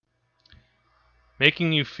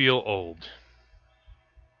Making you feel old.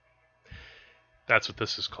 That's what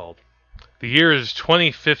this is called. The year is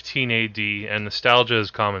 2015 AD, and nostalgia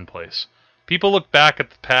is commonplace. People look back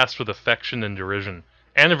at the past with affection and derision.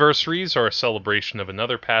 Anniversaries are a celebration of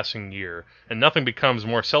another passing year, and nothing becomes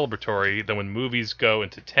more celebratory than when movies go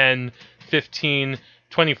into 10, 15,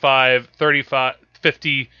 25, 35,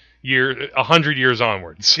 50 years, 100 years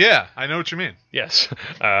onwards. Yeah, I know what you mean. Yes.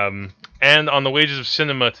 And on the Wages of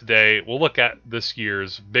Cinema today, we'll look at this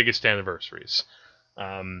year's biggest anniversaries.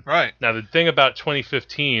 Right. Now, the thing about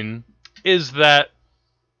 2015 is that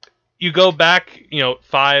you go back,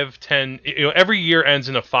 5, 10, every year ends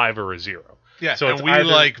in a 5 or a 0. Yeah, so and we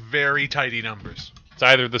like very tidy numbers. It's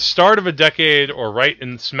either the start of a decade or right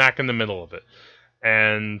in smack in the middle of it.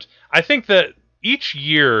 And I think that each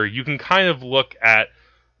year you can kind of look at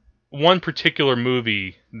one particular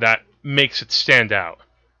movie that makes it stand out.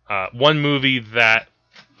 One movie that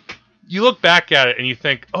you look back at it and you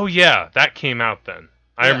think, oh yeah, that came out then.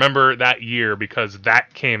 I remember that year because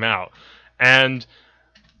that came out. And,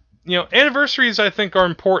 anniversaries I think are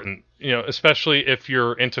important, especially if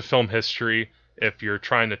you're into film history, if you're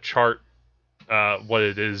trying to chart what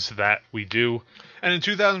it is that we do. And in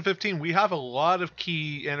 2015, we have a lot of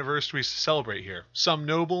key anniversaries to celebrate here. Some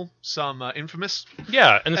noble, some infamous.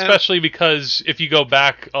 Yeah, and especially because if you go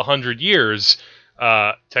back 100 years,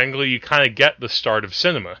 technically you kind of get the start of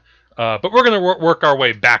cinema. But we're going to work our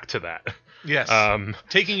way back to that. Yes.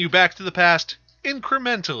 Taking you back to the past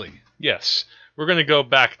incrementally. Yes. We're going to go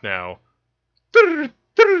back now. To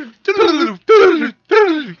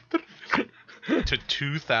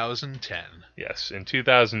 2010. Yes, in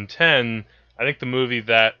 2010, I think the movie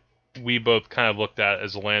that we both kind of looked at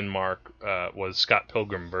as a landmark was Scott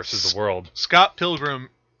Pilgrim versus the World. Scott Pilgrim,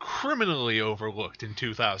 criminally overlooked in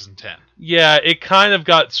 2010. Yeah, it kind of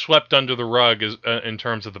got swept under the rug in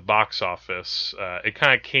terms of the box office. It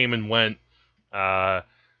kind of came and went. Now,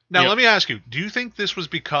 let me ask you, do you think this was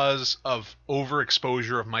because of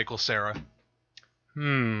overexposure of Michael Cera?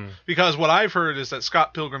 Because what I've heard is that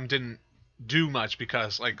Scott Pilgrim didn't do much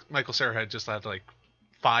because, Michael Cera had just had,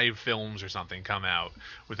 5 films or something come out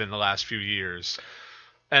within the last few years.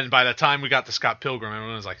 And by the time we got to Scott Pilgrim,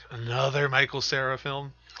 everyone was like, another Michael Cera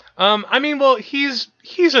film?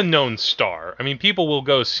 He's a known star. I mean, people will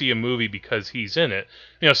go see a movie because he's in it.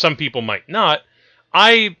 Some people might not.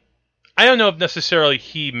 I don't know if necessarily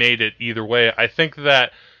he made it either way. I think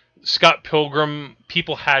that Scott Pilgrim,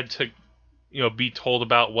 people had to, be told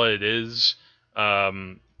about what it is.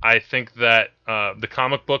 I think that the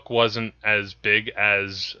comic book wasn't as big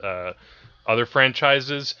as other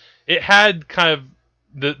franchises. It had kind of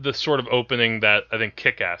the sort of opening that I think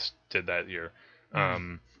Kick-Ass did that year.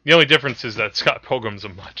 The only difference is that Scott Pilgrim's a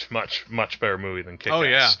much, much, much better movie than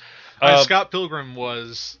Kick-Ass. Oh, yeah. Scott Pilgrim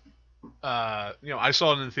was, I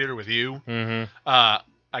saw it in the theater with you. Mm-hmm.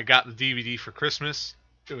 I got the DVD for Christmas.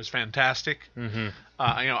 It was fantastic. Mm-hmm.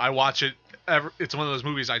 I watch it. It's one of those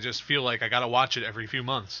movies I just feel like I got to watch it every few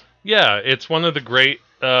months. Yeah, it's one of the great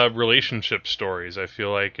relationship stories, I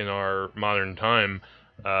feel like, in our modern time.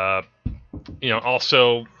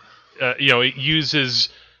 Also, it uses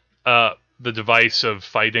the device of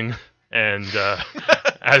fighting and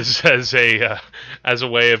as a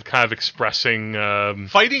way of kind of expring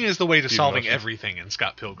fighting is the way to solving everything in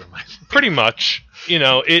Scott Pilgrim. I think. Pretty much,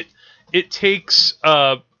 it takes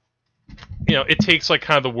it takes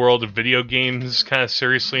kind of the world of video games kind of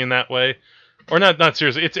seriously in that way, or not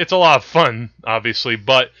seriously. It's a lot of fun, obviously,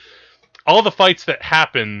 but all the fights that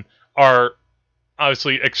happen are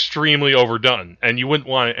obviously extremely overdone, and you wouldn't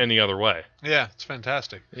want it any other way. Yeah, it's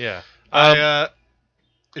fantastic. Yeah.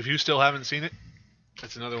 If you still haven't seen it,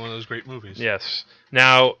 it's another one of those great movies. Yes.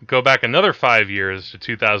 Now, go back another 5 years to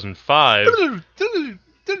 2005. All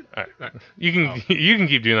right. You can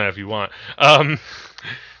keep doing that if you want.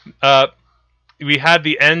 We had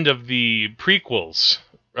the end of the prequels.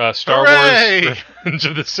 Star Hooray! Wars Revenge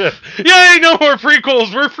of the Sith. Yay, no more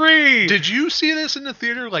prequels! We're free! Did you see this in the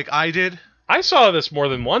theater like I did? I saw this more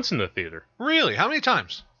than once in the theater. Really? How many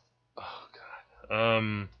times? Oh,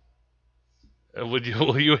 God.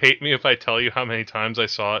 Will you hate me if I tell you how many times I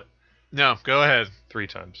saw it? No, go ahead. 3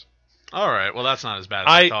 times. All right. Well, that's not as bad as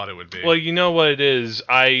I thought it would be. Well, you know what it is.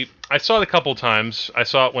 I saw it a couple times. I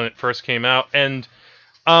saw it when it first came out, and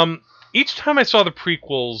each time I saw the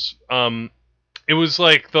prequels, it was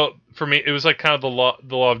like for me, it was like kind of the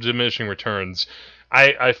law of diminishing returns.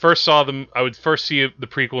 I first saw them. I would first see the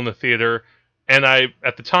prequel in the theater, and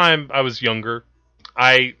at the time I was younger.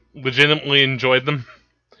 I legitimately enjoyed them.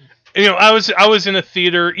 I was in a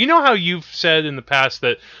theater. You know how you've said in the past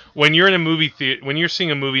that when you're in a movie theater, when you're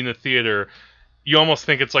seeing a movie in the theater, you almost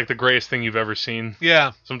think it's like the greatest thing you've ever seen.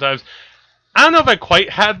 Yeah. Sometimes. I don't know if I quite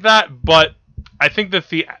had that, but I think the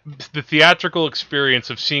theatrical experience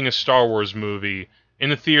of seeing a Star Wars movie in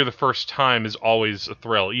the theater the first time is always a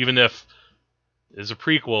thrill, even if it's a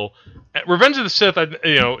prequel. Revenge of the Sith,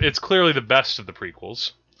 it's clearly the best of the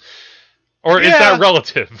prequels. Or is that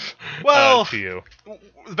relative to you?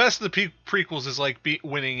 The best of the prequels is like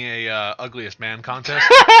winning a Ugliest Man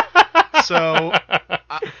contest. So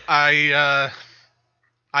I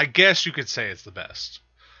guess you could say it's the best.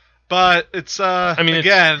 But it's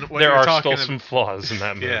again, when there are still some flaws in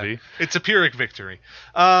that movie. Yeah, it's a Pyrrhic victory.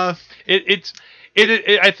 I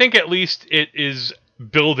think at least it is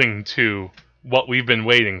building to what we've been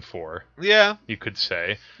waiting for. Yeah, you could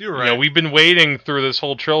say. You're right. We've been waiting through this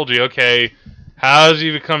whole trilogy. Okay, how does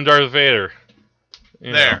he become Darth Vader?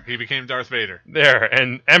 He became Darth Vader. There,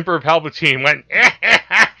 and Emperor Palpatine went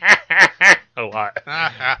a lot.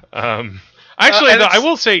 Actually, though, I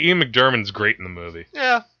will say Ian McDiarmid's great in the movie.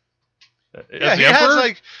 Yeah. As he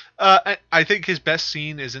Emperor? has I think his best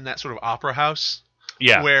scene is in that sort of opera house.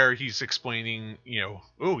 Yeah. Where he's explaining, you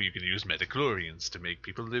can use midichlorians to make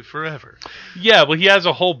people live forever. Yeah, well, he has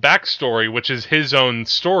a whole backstory, which is his own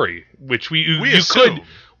story, which we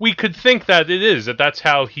could think that it is, that's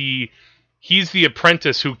how he's the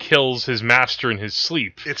apprentice who kills his master in his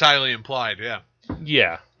sleep. It's highly implied, yeah.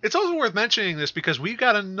 Yeah. It's also worth mentioning this because we've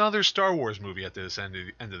got another Star Wars movie at this end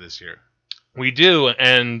of this year. We do,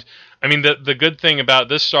 and I mean the good thing about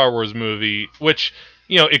this Star Wars movie, which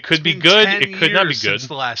it could be good, it could not be good. Since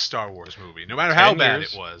the last Star Wars movie, no matter how bad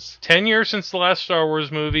it was. 10 years since the last Star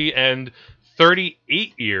Wars movie, and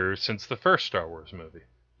 38 years since the first Star Wars movie.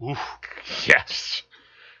 Oof. Yes.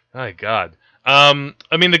 My God. I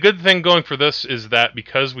mean, the good thing going for this is that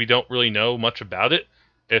because we don't really know much about it,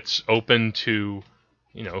 it's open to,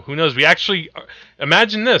 who knows? We actually,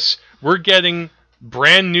 imagine this, we're getting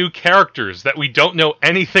brand new characters that we don't know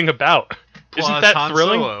anything about. Plus Isn't that Han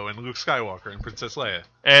thrilling? Solo and Luke Skywalker and Princess Leia.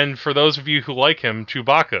 And for those of you who like him,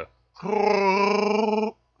 Chewbacca.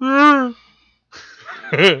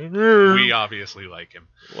 We obviously like him.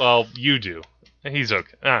 Well, you do. He's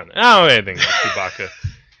okay. I don't know anything about Chewbacca.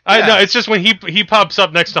 No, it's just when he pops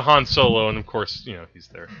up next to Han Solo, and of course, he's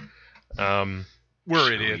there.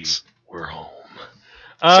 We're idiots. We're home.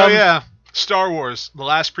 Star Wars. The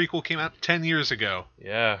last prequel came out 10 years ago.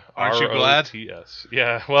 Yeah. Aren't you glad? ROTS.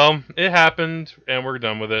 Yeah, well, it happened, and we're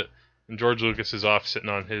done with it. And George Lucas is off sitting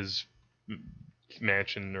on his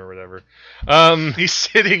mansion or whatever. He's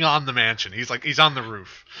sitting on the mansion. He's on the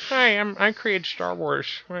roof. Hi, I created Star Wars.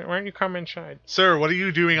 Why don't you come inside? Sir, what are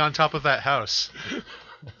you doing on top of that house?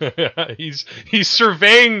 he's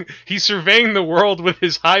surveying the world with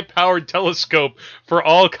his high-powered telescope for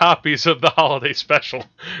all copies of the holiday special.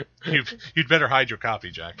 You'd better hide your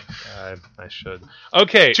copy, Jack. I should.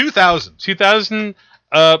 Okay. 2000.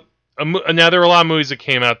 Now there were a lot of movies that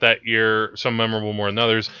came out that year, some memorable more than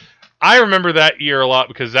others. I remember that year a lot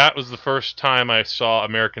because that was the first time I saw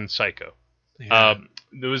American Psycho. Yeah.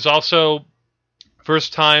 It was also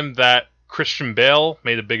first time that Christian Bale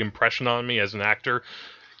made a big impression on me as an actor.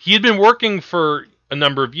 He had been working for a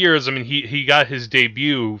number of years. I mean, he got his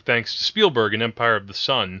debut thanks to Spielberg in Empire of the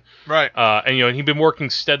Sun. Right. And he'd been working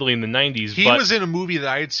steadily in the 90s. He was in a movie that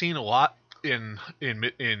I had seen a lot in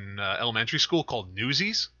elementary school called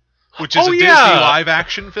Newsies, which is a Disney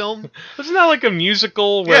live-action film. Wasn't that like a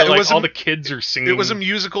musical where all the kids are singing? It was a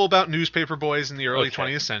musical about newspaper boys in the early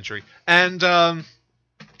 20th century. And I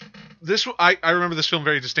remember this film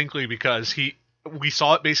very distinctly because we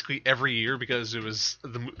saw it basically every year because it was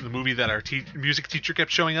the movie that our music teacher kept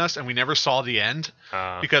showing us, and we never saw the end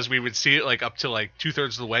because we would see it up to 2/3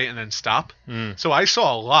 of the way and then stop. So I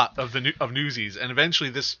saw a lot of Newsies, and eventually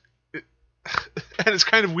and it's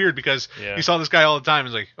kind of weird because you saw this guy all the time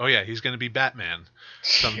and it's like, oh yeah, he's going to be Batman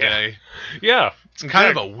someday. Yeah. It's kind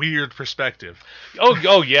of a weird perspective.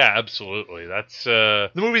 Oh yeah, absolutely. That's the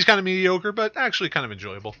movie's kind of mediocre, but actually kind of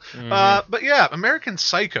enjoyable. But yeah, American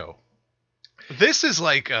Psycho. This is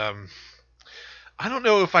I don't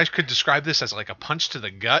know if I could describe this as a punch to the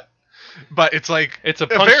gut, but it's a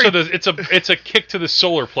punch to the it's a kick to the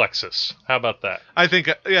solar plexus. How about that? I think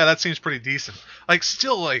that seems pretty decent.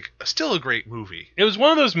 Still a great movie. It was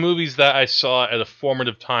one of those movies that I saw at a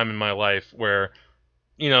formative time in my life where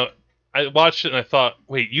I watched it and I thought,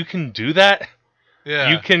 wait, you can do that?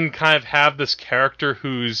 Yeah. You can kind of have this character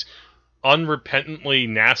who's unrepentantly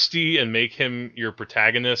nasty and make him your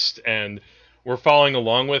protagonist, and we're following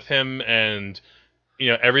along with him, and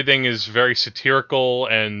everything is very satirical,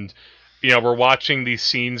 and we're watching these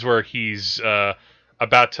scenes where he's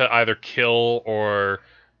about to either kill or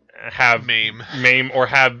have maim or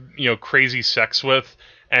have crazy sex with.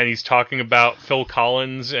 And he's talking about Phil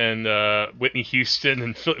Collins and Whitney Houston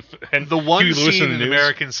and the one Huey Lewis scene in in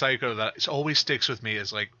American Psycho that always sticks with me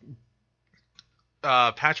is like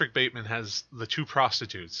Patrick Bateman has the two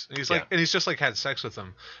prostitutes, and he's just like had sex with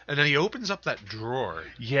them, and then he opens up that drawer,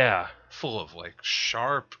 full of like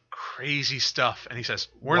sharp, crazy stuff, and he says,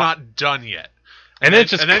 "We're not done yet." And then it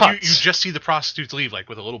just cuts. You just see the prostitutes leave, like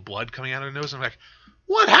with a little blood coming out of their nose, and I'm like,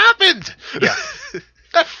 "What happened?" Yeah.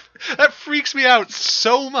 That freaks me out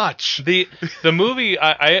so much. The movie,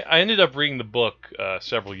 I ended up reading the book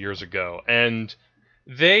several years ago, and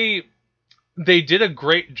they did a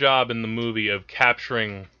great job in the movie of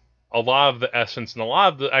capturing a lot of the essence and a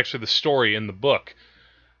lot of the story in the book.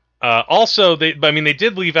 Also, they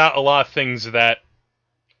did leave out a lot of things that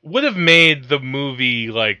would have made the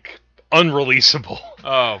movie like unreleasable.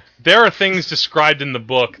 Oh, there are things described in the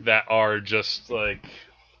book that are just like,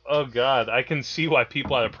 oh god, I can see why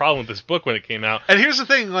people had a problem with this book when it came out. And here's the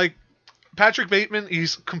thing, like, Patrick Bateman,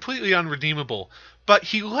 he's completely unredeemable, but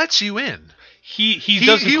he lets you in. He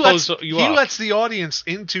doesn't close you off. He lets the audience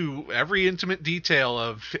into every intimate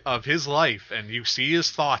detail of his life, and you see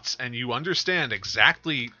his thoughts, and you understand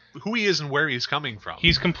exactly who he is and where he's coming from.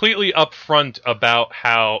 He's completely upfront about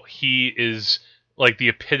how he is like the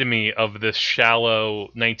epitome of this shallow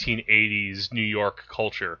 1980s New York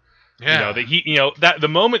culture. Yeah. That the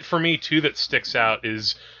moment for me too that sticks out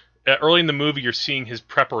is early in the movie you're seeing his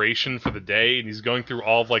preparation for the day, and he's going through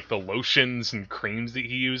all of like the lotions and creams that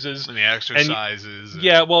he uses and the exercises.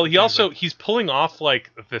 He's pulling off like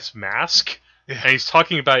this mask, and he's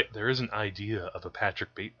talking about there is an idea of a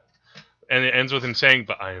Patrick Bateman, and it ends with him saying,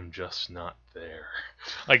 "But I am just not there."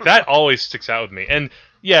 Like that always sticks out with me. And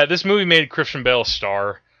yeah, this movie made Christian Bale a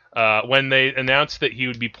star. When they announced that he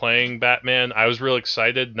would be playing Batman, I was real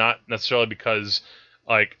excited. Not necessarily because,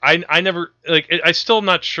 like, I still am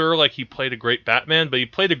not sure, like, he played a great Batman, but he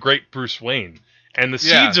played a great Bruce Wayne. And the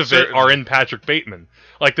seeds of it are in Patrick Bateman.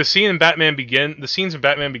 Like, the scenes in Batman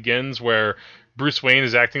Begins where Bruce Wayne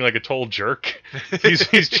is acting like a total jerk,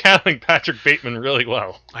 he's channeling Patrick Bateman really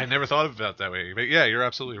well. I never thought of it that way. But yeah, you're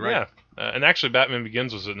absolutely right. Yeah. And actually, Batman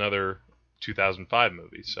Begins was another 2005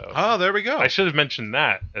 movie, so there we go. I should have mentioned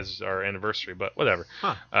that as our anniversary, but whatever.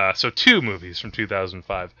 So 2 movies from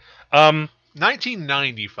 2005.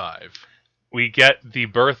 1995. We get the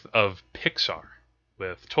birth of Pixar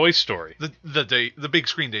with Toy Story. The big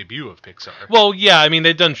screen debut of Pixar. Well, yeah, I mean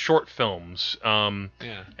they've done short films. And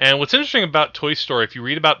what's interesting about Toy Story, if you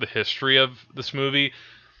read about the history of this movie,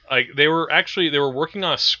 like they were working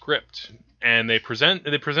on a script, and they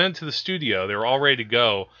presented to the studio. They were all ready to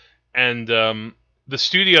go. And the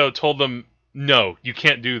studio told them, no, you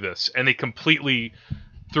can't do this. And they completely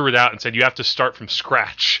threw it out and said, you have to start from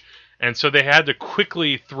scratch. And so they had to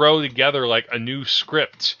quickly throw together, like, a new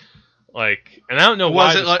script. Like, and I don't know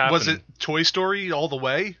why this happened. Was it Toy Story all the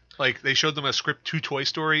way? Like, they showed them a script to Toy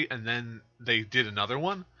Story, and then they did another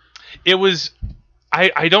one? It was...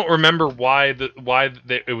 I don't remember why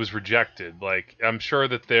it was rejected. Like, I'm sure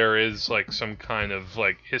that there is, like, some kind of,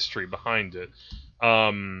 like, history behind it.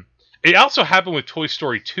 It also happened with Toy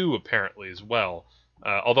Story 2, apparently, as well.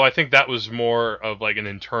 Although I think that was more of like an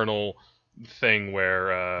internal thing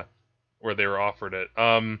where they were offered it.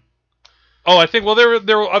 I think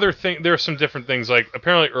there were other things. There were some different things. Like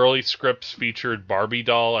apparently, early scripts featured Barbie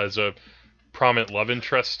doll as a prominent love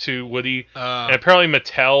interest to Woody, and apparently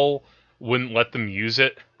Mattel wouldn't let them use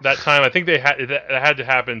it that time. I think it had to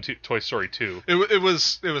happen to Toy Story 2. It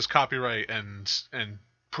was copyright and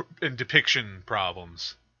depiction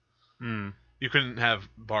problems. You couldn't have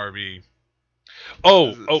Barbie.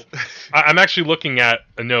 I'm actually looking at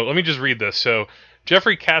a note. Let me just read this. So,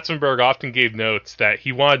 Jeffrey Katzenberg often gave notes that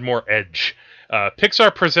he wanted more edge.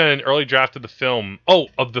 Pixar presented an early draft of the film.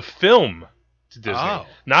 Of the film to Disney,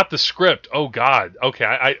 not the script. Oh God. Okay,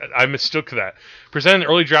 I mistook that. Presented an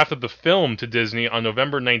early draft of the film to Disney on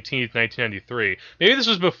November 19th, 1993. Maybe this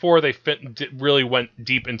was before they really went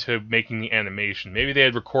deep into making the animation. Maybe they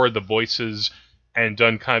had recorded the voices and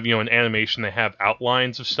done kind of, in animation they have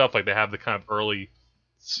outlines of stuff, like they have the kind of early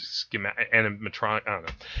animatronic, I don't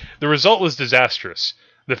know. The result was disastrous.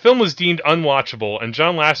 The film was deemed unwatchable, and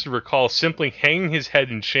John Lasseter recalls simply hanging his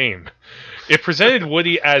head in shame. It presented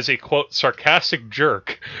Woody as a, quote, sarcastic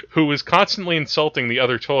jerk who was constantly insulting the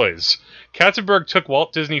other toys. Katzenberg took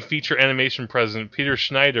Walt Disney feature animation president Peter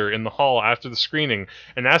Schneider in the hall after the screening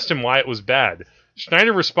and asked him why it was bad.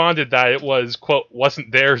 Schneider responded that it was, quote,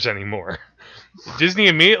 wasn't theirs anymore. Disney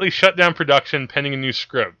immediately shut down production pending a new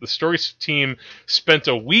script. The story team spent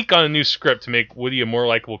a week on a new script to make Woody a more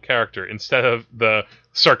likable character instead of the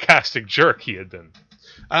sarcastic jerk he had been.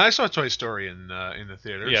 And I saw Toy Story in the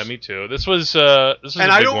theaters. Yeah, me too. This was a big one.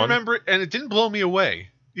 And I don't remember it, and it didn't blow me away.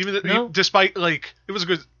 Despite, like, it was a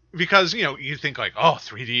good... Because, you think, like,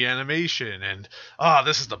 3D animation, and,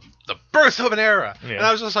 this is the birth of an era. Yeah. And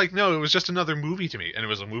I was just like, no, it was just another movie to me. And it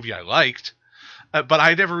was a movie I liked, but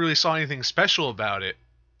I never really saw anything special about it.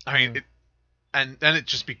 I mean, and then it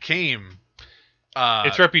just became...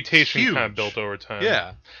 its reputation huge. Kind of built over time.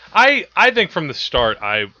 Yeah. I think from the start,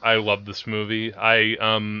 I loved this movie. I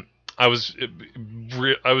was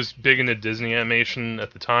big into Disney animation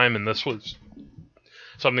at the time, and this was...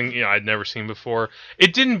 something I'd never seen before.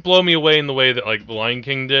 It didn't blow me away in the way that like The Lion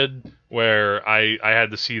King did, where I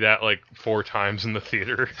had to see that like 4 times in the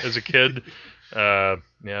theater as a kid. Yeah,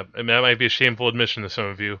 I mean, that might be a shameful admission to some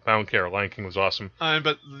of you. I don't care. Lion King was awesome.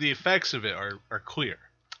 But the effects of it are clear.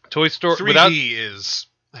 Toy Story 3D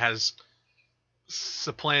has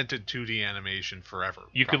supplanted 2D animation forever.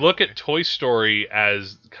 You could look at Toy Story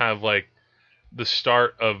as kind of like the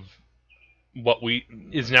start of what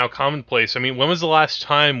is now commonplace. I mean, when was the last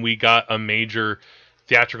time we got a major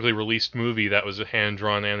theatrically released movie that was a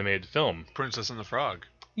hand-drawn animated film? Princess and the Frog.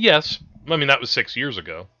 Yes. I mean, that was 6 years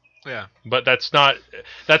ago. Yeah. But that's not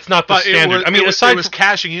the standard. It was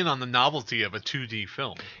cashing in on the novelty of a 2D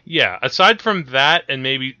film. Yeah, aside from that and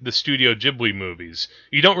maybe the Studio Ghibli movies,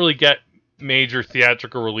 you don't really get major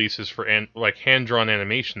theatrical releases for like hand-drawn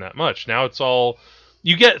animation that much. Now it's all...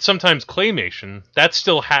 You get sometimes claymation. That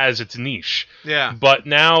still has its niche. Yeah. But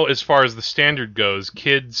now, as far as the standard goes,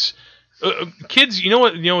 kids, you know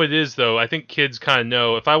what it is though. I think kids kind of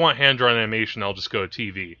know if I want hand-drawn animation, I'll just go to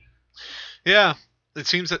TV. Yeah, it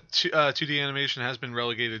seems that 2D animation has been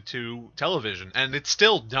relegated to television, and it's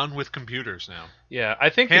still done with computers now. Yeah, I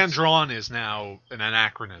think hand-drawn is now an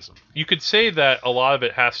anachronism. You could say that a lot of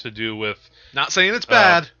it has to do with. Not saying it's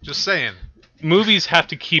bad, just saying. Movies have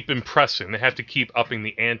to keep impressing. They have to keep upping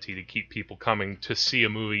the ante to keep people coming to see a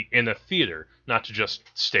movie in a theater, not to just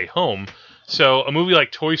stay home. So a movie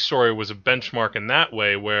like Toy Story was a benchmark in that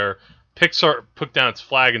way, where Pixar put down its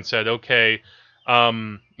flag and said, okay,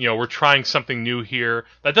 we're trying something new here.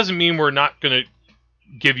 That doesn't mean we're not going to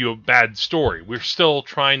give you a bad story. We're still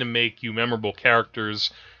trying to make you memorable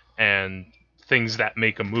characters and things that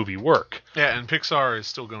make a movie work. Yeah, and Pixar is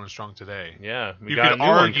still going strong today. Yeah, you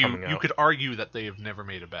could argue that they have never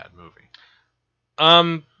made a bad movie.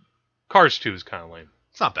 Cars 2 is kind of lame.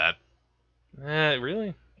 It's not bad.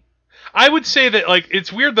 Really? I would say that, like,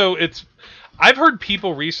 it's weird though. I've heard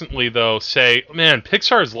people recently though say, "Man,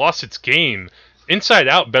 Pixar has lost its game. Inside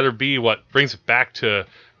Out better be what brings it back to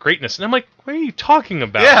greatness." And I'm like, "What are you talking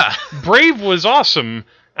about?" Yeah, Brave was awesome,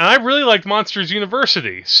 and I really liked Monsters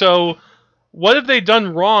University. So. What have they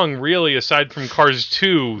done wrong, really, aside from Cars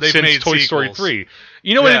 2 since Toy Story 3?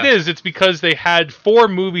 You know what it is? It's because they had 4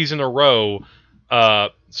 movies in a row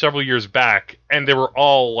several years back, and they were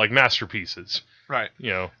all like masterpieces. Right.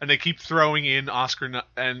 And they keep throwing in Oscar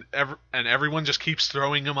and everyone just keeps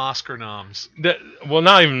throwing them Oscar noms. Well,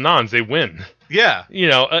 not even noms. They win. Yeah.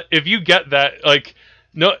 If you get that, like...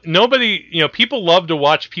 nobody, people love to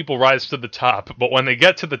watch people rise to the top, but when they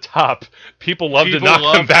get to the top, people love to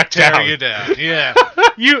knock them back down. You down. Yeah.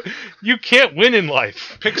 you can't win in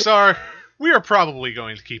life. Pixar, we are probably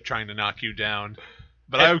going to keep trying to knock you down,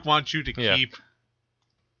 but I want you to keep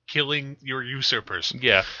killing your usurpers.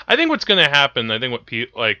 Yeah. I think what's going to happen,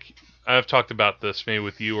 I've talked about this maybe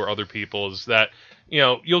with you or other people, is that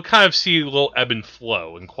you'll kind of see a little ebb and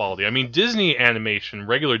flow in quality. I mean, Disney animation,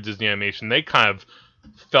 regular Disney animation, they kind of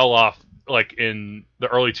fell off like in the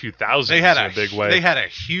early 2000s in a big way. They had a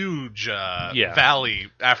huge valley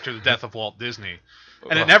after the death of Walt Disney.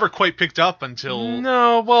 And it never quite picked up until...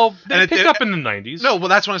 No, well, it picked up in the 90s. No, well,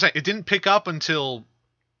 that's what I'm saying. It didn't pick up until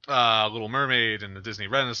Little Mermaid and the Disney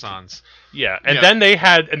Renaissance. Yeah, and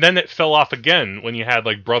then it fell off again when you had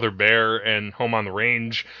like Brother Bear and Home on the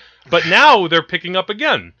Range. But now they're picking up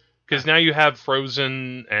again because now you have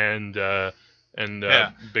Frozen and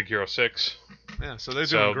Big Hero 6. Yeah, so they're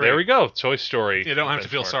doing great. There we go. Toy Story. You don't have to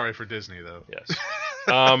feel sorry for Disney though. Yes.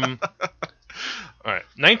 All right,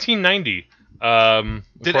 1990.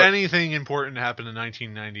 Did anything important happen in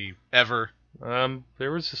 1990 ever?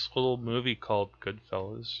 There was this little movie called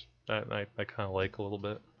Goodfellas that I kind of like a little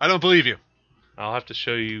bit. I don't believe you. I'll have to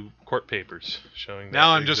show you court papers showing that.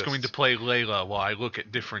 Now I'm just going to play Layla while I look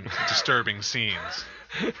at different disturbing scenes.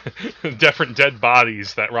 Different dead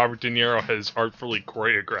bodies that Robert De Niro has artfully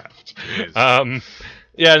choreographed.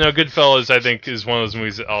 Goodfellas, I think, is one of those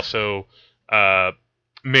movies that also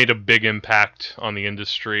made a big impact on the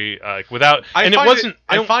industry. I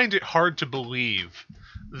find it hard to believe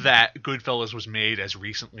that Goodfellas was made as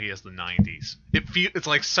recently as the 90s. It's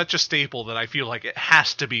like such a staple that I feel like it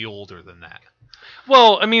has to be older than that.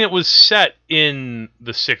 Well, I mean, it was set in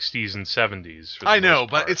the 60s and 70s. I know,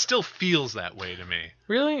 but it still feels that way to me.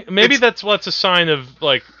 Really? Maybe that's what's a sign of,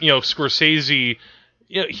 like, Scorsese.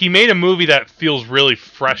 He made a movie that feels really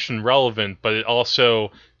fresh and relevant, but it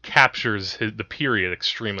also captures the period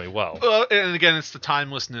extremely well. And again, it's the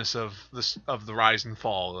timelessness of the rise and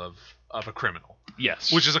fall of a criminal.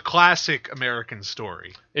 Yes, which is a classic American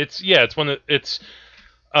story. It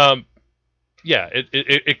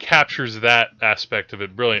captures that aspect of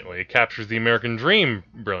it brilliantly. It captures the American dream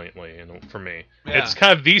brilliantly, for me. Yeah. It's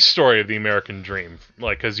kind of the story of the American dream,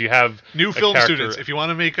 like, because you have new film students. If you want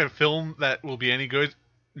to make a film that will be any good,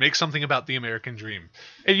 make something about the American dream.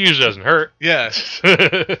 It usually doesn't hurt. Yeah.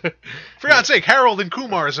 For God's sake, Harold and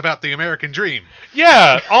Kumar is about the American dream.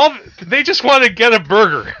 Yeah, they just want to get a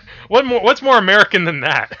burger. What's more American than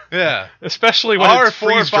that? Yeah. Especially when our it's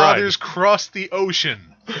freeze-dried. forefathers crossed the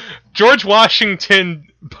ocean. George Washington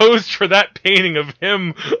posed for that painting of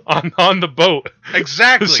him on the boat.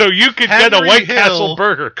 Exactly. So you could get a White Castle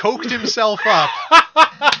burger. Coked himself up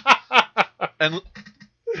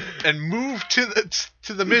and moved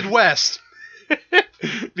to the Midwest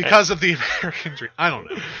because of the American dream. I don't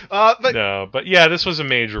know. But yeah, this was a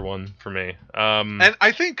major one for me. And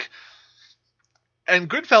I think, and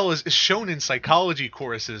Goodfellas is shown in psychology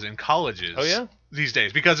courses in colleges. Oh yeah. These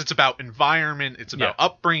days, because it's about environment, it's about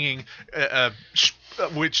upbringing,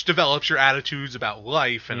 which develops your attitudes about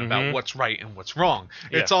life and about what's right and what's wrong.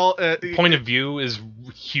 Yeah. It's all point of view is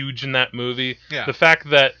huge in that movie. Yeah. The fact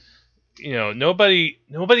that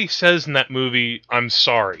nobody says in that movie, "I'm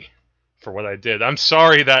sorry for what I did. I'm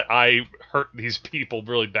sorry that I hurt these people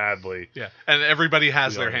really badly." Yeah, and everybody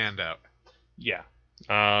has their hand out. Yeah.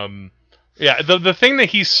 Yeah, the thing that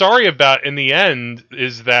he's sorry about in the end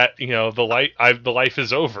is that the life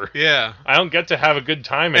is over. Yeah, I don't get to have a good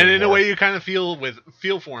time anymore. And in a way, you kind of feel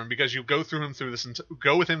for him because you go with him through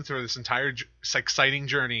this entire exciting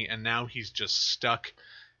journey, and now he's just stuck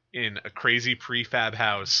in a crazy prefab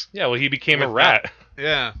house. Yeah, well, he became a rat.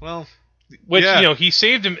 Yeah, well, he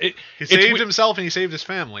saved him. He saved himself and he saved his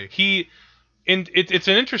family. It's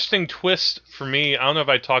an interesting twist for me. I don't know if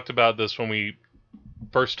I talked about this when we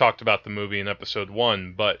first talked about the movie in episode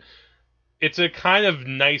 1, but it's a kind of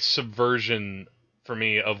nice subversion for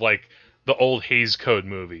me of, like, the old Hays Code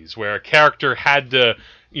movies where a character had to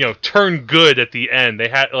turn good at the end. They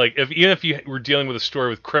had, like, even if you were dealing with a story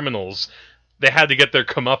with criminals, they had to get their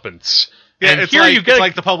comeuppance. Yeah, and it's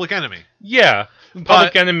like The Public Enemy. Yeah,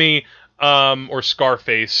 Public Enemy, or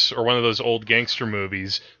Scarface, or one of those old gangster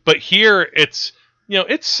movies. But here it's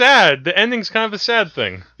it's sad. The ending's kind of a sad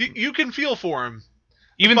thing. You can feel for him.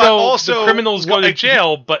 Even though also, the criminals go to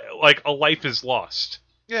jail, but, like, a life is lost.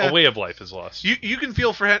 Yeah. A way of life is lost. You can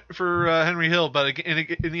feel for Henry Hill, but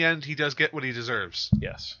in the end, he does get what he deserves.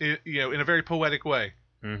 Yes. In a very poetic way.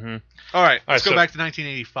 Mm-hmm. All right, let's go back to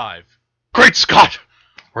 1985. Great Scott!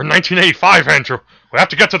 We're in 1985, Andrew. We have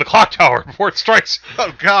to get to the clock tower before it strikes.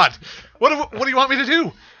 Oh, God. What do you want me to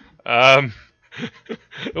do?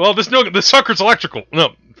 Well, the sucker's electrical.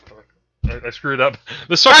 No. I screwed up.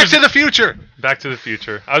 Back to the Future! Back to the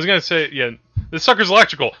Future. I was going to say, the sucker's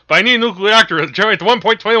electrical, but I need a nuclear reactor to generate the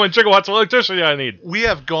 1.21 gigawatts of electricity I need. We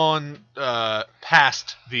have gone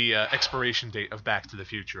past the expiration date of Back to the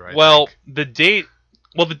Future, I think. The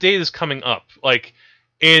date is coming up. Like,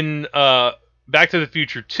 in Back to the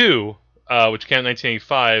Future 2, which came out in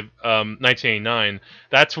 1989,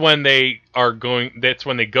 that's when they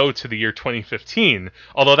go to the year 2015,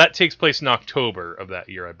 although that takes place in October of that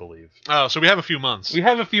year, I believe. Oh, so we have a few months. We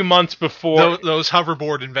have a few months before... Those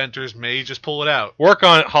hoverboard inventors may just pull it out. Work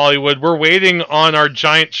on it, Hollywood. We're waiting on our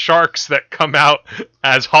giant sharks that come out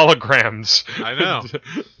as holograms. I know.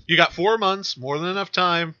 You got 4 months, more than enough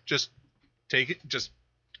time. Just take it, just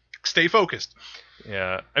stay focused.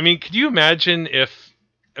 Yeah. I mean, could you imagine if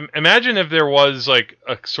there was, like,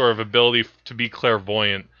 a sort of ability to be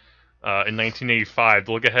clairvoyant in 1985,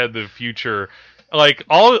 to look ahead to the future. Like,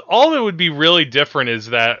 all that would be really different is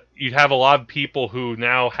that you'd have a lot of people who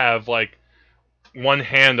now have, like, one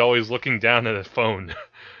hand always looking down at a phone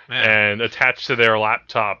and attached to their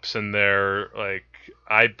laptops and their, like,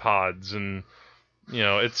 iPods, and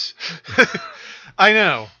it's I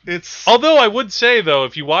know. It's although I would say, though,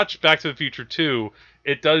 if you watch Back to the Future 2,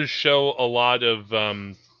 it does show a lot of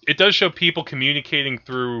it does show people communicating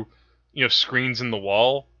through screens in the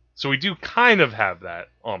wall. So we do kind of have that,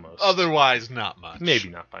 almost. Otherwise, not much. Maybe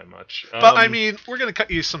not by much. But, I mean, we're going to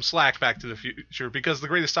cut you some slack Back to the Future, because the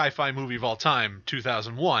greatest sci-fi movie of all time,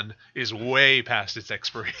 2001, is way past its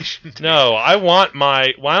expiration date. No, I want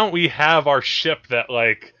my... Why don't we have our ship that,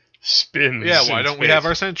 like, spins? Yeah, why don't we have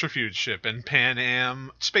our centrifuge ship and Pan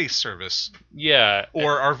Am Space Service? Yeah.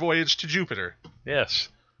 Or our voyage to Jupiter. Yes.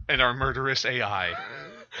 And our murderous AI.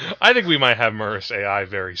 I think we might have murderous AI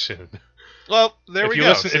very soon. Well, there we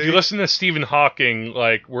go. If you listen to Stephen Hawking,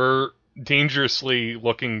 like, we're dangerously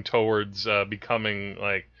looking towards becoming,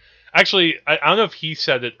 like... Actually, I don't know if he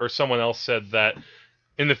said it or someone else said that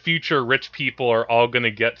in the future, rich people are all going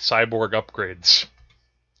to get cyborg upgrades.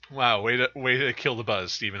 Wow, way to kill the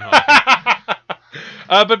buzz, Stephen Hawking.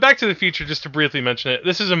 But Back to the Future, just to briefly mention it,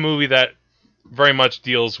 this is a movie that very much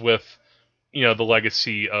deals with, the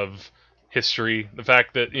legacy of history. The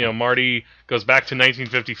fact that, Marty goes back to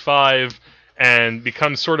 1955 and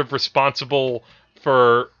becomes sort of responsible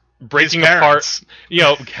for breaking apart.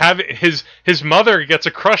 Have his mother gets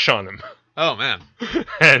a crush on him. Oh man.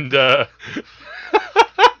 And oh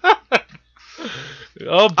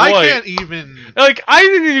boy. I can't even... Like, I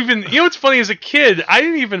didn't even... what's funny, as a kid, I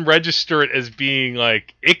didn't even register it as being,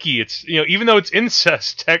 like, icky. It's, even though it's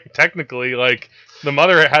incest, technically, like, the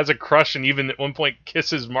mother has a crush and even at one point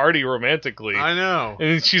kisses Marty romantically. I know.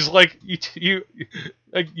 And she's like, you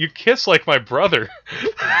kiss like my brother.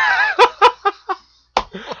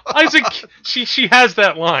 Isaac, she has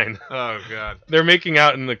that line. Oh, God. They're making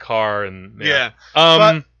out in the car and... Yeah.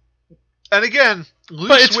 And again...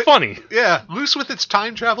 But it's funny. Yeah, loose with its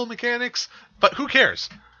time travel mechanics, but who cares?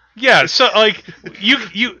 Yeah, so, like,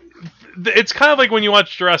 it's kind of like when you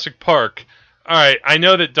watch Jurassic Park. All right, I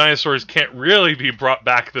know that dinosaurs can't really be brought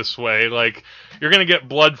back this way. Like, you're going to get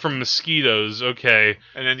blood from mosquitoes, okay.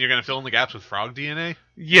 And then you're going to fill in the gaps with frog DNA?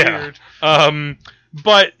 Yeah. Weird.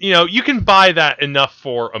 But, you can buy that enough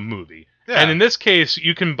for a movie. Yeah. And in this case,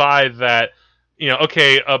 you can buy that,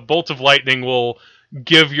 okay, a bolt of lightning will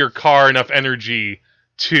give your car enough energy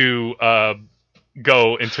to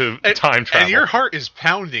go into time travel. And your heart is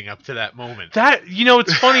pounding up to that moment. That,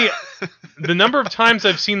 it's funny. The number of times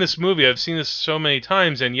I've seen this movie, I've seen this so many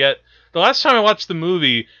times, and yet the last time I watched the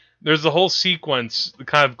movie, there's the whole sequence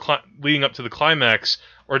kind of leading up to the climax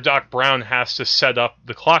where Doc Brown has to set up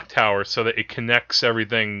the clock tower so that it connects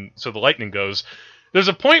everything so the lightning goes. There's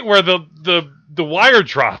a point where the wire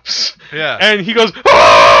drops. Yeah. And he goes,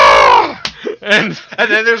 "Ah!" And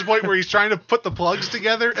then there's a point where he's trying to put the plugs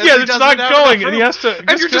together. And it's not going, and he has to.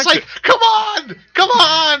 And you're just like, come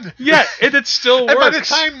on! Yeah, and it still works. And by the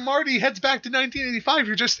time Marty heads back to 1985,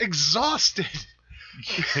 you're just exhausted.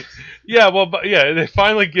 Yeah, well, but yeah, they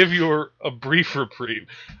finally give you a brief reprieve.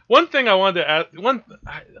 One thing I wanted to add,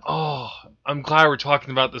 I'm glad we're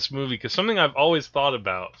talking about this movie because something I've always thought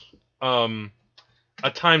about. A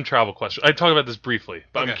time travel question. I talked about this briefly,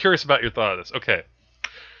 but okay. I'm curious about your thought of this. Okay.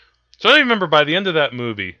 So I remember by the end of that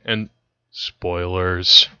movie, and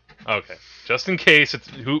spoilers. Okay. Just in case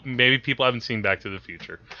maybe people haven't seen Back to the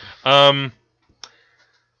Future.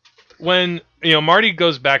 When, Marty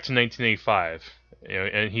goes back to 1985,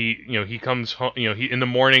 and he comes home, in the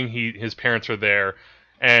morning his parents are there.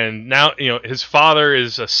 And now, his father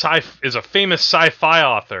is a famous sci-fi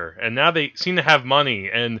author, and now they seem to have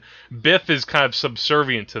money, and Biff is kind of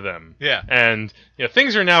subservient to them. Yeah. And,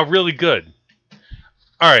 things are now really good.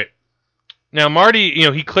 All right. Now, Marty,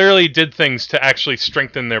 he clearly did things to actually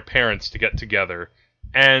strengthen their parents to get together.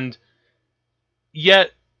 And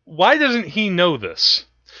yet, why doesn't he know this?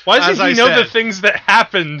 Why doesn't he know the things that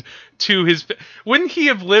happened to his... Wouldn't he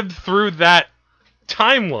have lived through that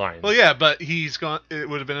timeline? Well, yeah, but he's gone. It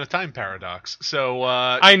would have been a time paradox. So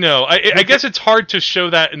I know. I guess it's hard to show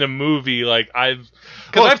that in a movie. Like by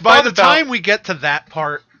the time we get to that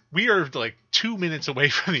part, we are like 2 minutes away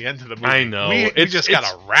from the end of the movie. I know. We just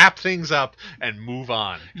gotta wrap things up and move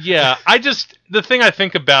on. Yeah, the thing I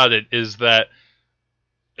think about it is that,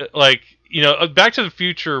 like, Back to the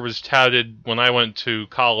Future was touted when I went to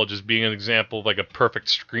college as being an example of like a perfect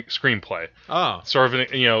screenplay. Oh, sort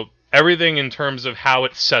of, everything in terms of how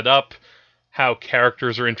it's set up, how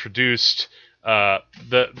characters are introduced, how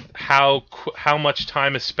much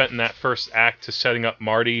time is spent in that first act to setting up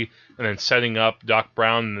Marty and then setting up Doc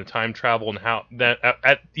Brown and the time travel, and how that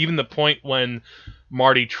at even the point when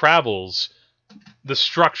Marty travels, the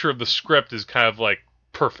structure of the script is kind of like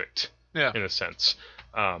perfect, in a sense,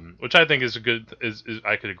 which I think is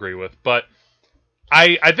I could agree with, but.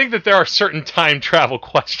 I think that there are certain time travel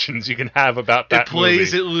questions you can have about that movie. It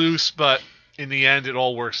plays it loose, but in the end, it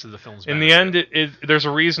all works to the film's benefit. In the end, there's a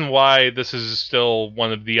reason why this is still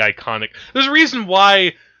one of the iconic... There's a reason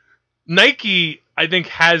why Nike, I think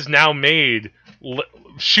has now made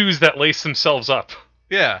shoes that lace themselves up.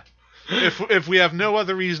 Yeah. If we have no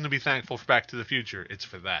other reason to be thankful for Back to the Future, it's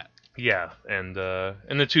for that. Yeah, and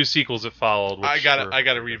the 2 sequels that followed. Which I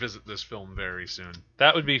gotta revisit this film very soon.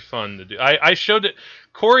 That would be fun to do. I showed it.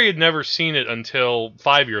 Corey had never seen it until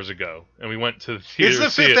 5 years ago, and we went to the theater.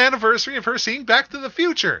 It's the 5th anniversary of her seeing Back to the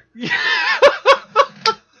Future.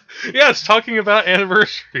 Yes, talking about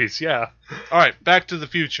anniversaries. Yeah. All right, Back to the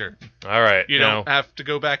Future. All right. You don't have to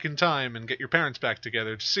go back in time and get your parents back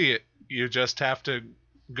together to see it. You just have to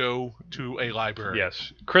go to a library.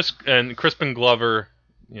 Yes, Crispin Glover.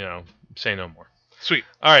 Say no more. Sweet.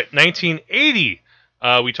 All right, 1980.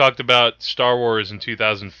 We talked about Star Wars in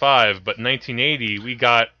 2005, but 1980 we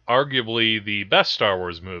got arguably the best Star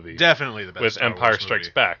Wars movie. Definitely the best. With Star Empire Wars Strikes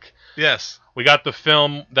movie. Back. Yes. We got the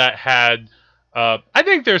film that had. I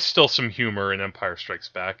think there's still some humor in Empire Strikes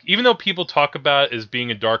Back, even though people talk about it as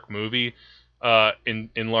being a dark movie. In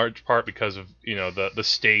large part because of the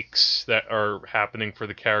stakes that are happening for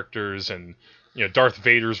the characters and Darth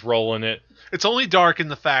Vader's role in it. It's only dark in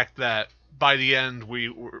the fact that by the end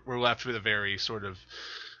we're left with a very sort of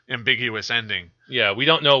ambiguous ending. Yeah, we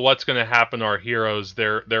don't know what's going to happen to our heroes.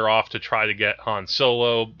 They're off to try to get Han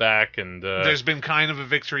Solo back, and there's been kind of a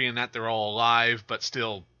victory in that they're all alive, but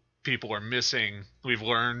still people are missing. We've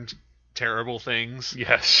learned terrible things.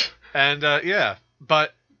 Yes, and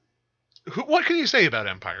but. What can you say about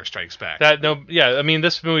Empire Strikes Back? I mean,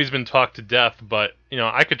 this movie's been talked to death, but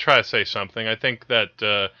I could try to say something. I think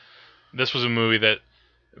that this was a movie that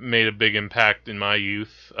made a big impact in my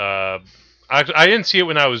youth. I didn't see it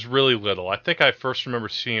when I was really little. I think I first remember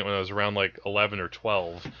seeing it when I was around like 11 or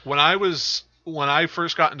 12. When I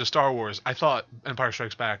first got into Star Wars, I thought Empire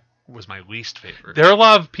Strikes Back was my least favorite. There are a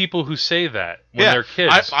lot of people who say that when they're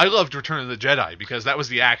kids. I loved Return of the Jedi because that was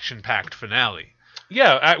the action-packed finale.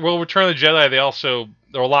 Yeah, Return of the Jedi,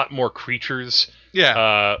 there are a lot more creatures.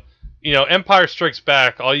 Yeah. Empire Strikes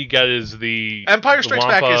Back, all you get is Empire Strikes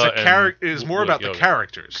Back is more about the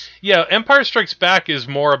characters. Yeah, Empire Strikes Back is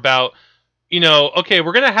more about, okay,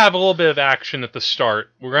 we're going to have a little bit of action at the start.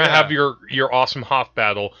 We're going to have your awesome Hoth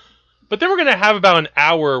battle. But then we're going to have about an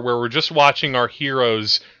hour where we're just watching our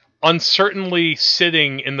heroes uncertainly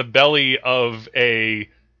sitting in the belly of a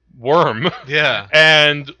worm. Yeah.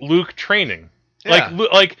 And Luke training. Yeah.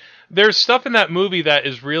 Like there's stuff in that movie that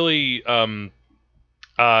is really,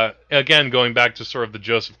 again, going back to sort of the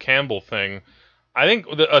Joseph Campbell thing, I think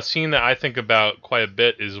a scene that I think about quite a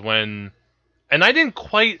bit is when, and I didn't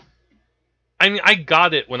quite, I mean, I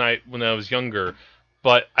got it when I was younger,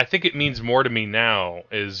 but I think it means more to me now,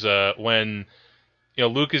 is when,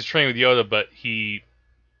 Luke is training with Yoda, but he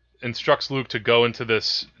instructs Luke to go into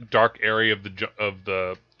this dark area of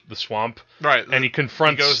the swamp, right? And he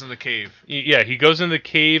confronts. He goes in the cave. Yeah, he goes in the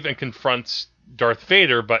cave and confronts Darth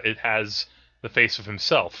Vader, but it has the face of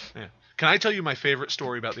himself. Yeah. Can I tell you my favorite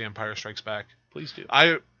story about The Empire Strikes Back? Please do.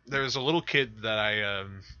 There's a little kid that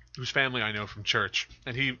whose family I know from church,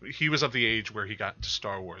 and he was of the age where he got into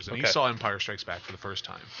Star Wars, and he saw Empire Strikes Back for the first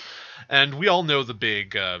time. And we all know the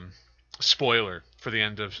big spoiler for the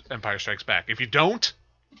end of Empire Strikes Back. If you don't,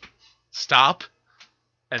 stop.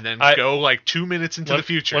 And then go like 2 minutes into the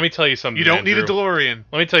future. Let me tell you something, You don't Andrew. need a DeLorean.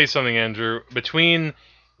 Let me tell you something, Andrew. Between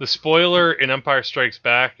the spoiler in Empire Strikes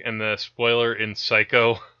Back and the spoiler in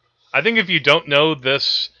Psycho, I think if you don't know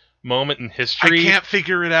this moment in history... I can't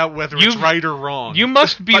figure it out whether it's right or wrong. You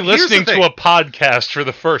must be listening to a podcast for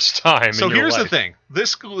the first time So in your here's life. the thing.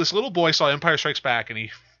 This little boy saw Empire Strikes Back,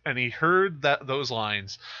 and he heard those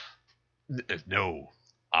lines, "No,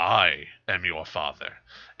 I am your father."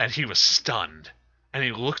 And he was stunned. And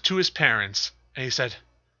he looked to his parents, and he said,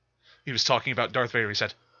 he was talking about Darth Vader, he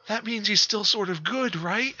said, "That means he's still sort of good,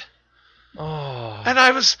 right?" Oh. And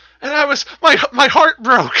I was, my heart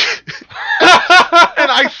broke. And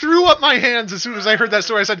I threw up my hands as soon as I heard that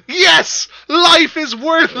story. I said, "Yes, life is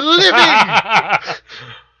worth living."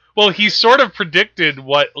 Well, he sort of predicted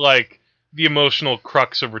what, the emotional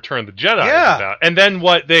crux of Return of the Jedi is about. And then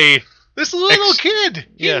what they... This little kid,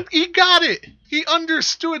 he got it. He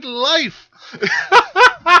understood life.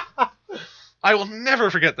 I will never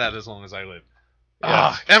forget that as long as I live.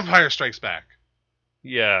 Yeah. Empire Strikes Back.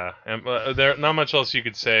 Yeah, and there not much else you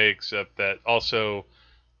could say except that also,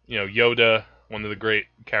 Yoda, one of the great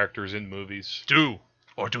characters in movies. Do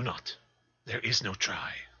or do not. There is no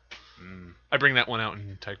try. I bring that one out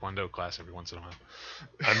in Taekwondo class every once in a while.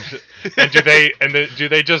 And do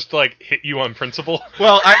they just hit you on principle?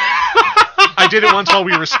 Well, I did it once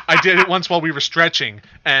while we were stretching,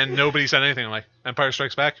 and nobody said anything. I'm like, "Empire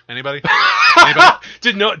Strikes Back? Anybody?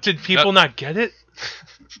 Did people not get it?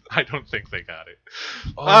 I don't think they got it.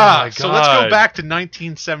 Oh my God. So let's go back to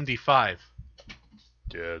 1975.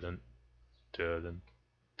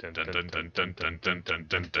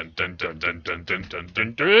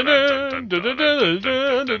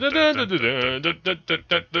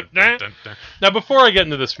 Now, before I get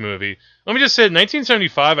into this movie, let me just say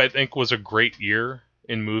 1975, I think, was a great year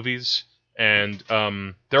in movies. And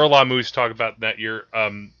there are a lot of movies to talk about that year.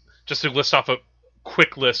 Just to list off a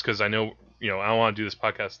quick list, because I know, I don't want to do this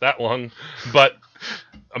podcast that long. But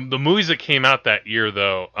the movies that came out that year,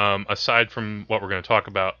 though, aside from what we're going to talk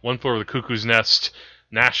about, One Flew Over the Cuckoo's Nest,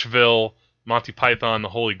 Nashville, Monty Python, The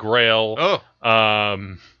Holy Grail. Oh.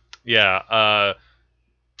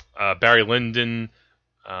 Barry Lyndon.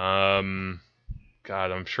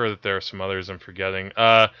 God, I'm sure that there are some others I'm forgetting.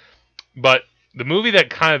 But the movie that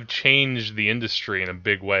kind of changed the industry in a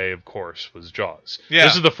big way, of course, was Jaws. Yeah.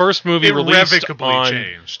 This is the first movie released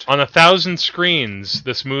on 1,000 screens.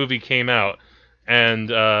 This movie came out, and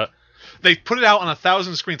they put it out on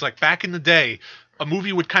 1,000 screens. Like back in the day, a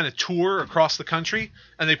movie would kind of tour across the country,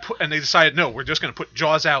 and they decided, no, we're just going to put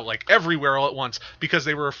Jaws out like everywhere all at once because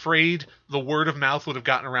they were afraid the word of mouth would have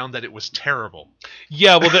gotten around that it was terrible.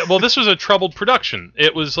 Yeah, well, this was a troubled production.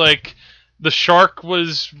 It was like the shark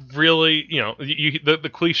was really,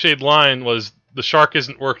 the cliched line was the shark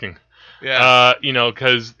isn't working. Yeah.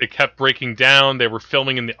 Because it kept breaking down. They were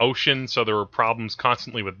filming in the ocean, so there were problems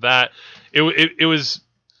constantly with that.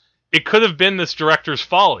 It could have been this director's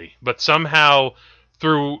folly, but somehow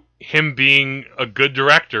through him being a good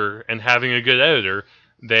director and having a good editor,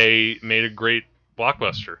 they made a great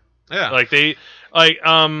blockbuster. Yeah. I think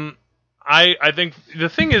the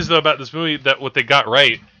thing is though about this movie that what they got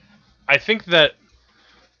right, I think that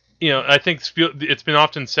it's been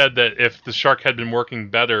often said that if the shark had been working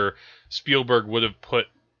better, Spielberg would have put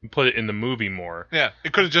it in the movie more. Yeah,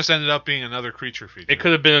 it could have just ended up being another creature feature. It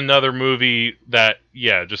could have been another movie that,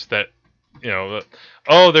 there's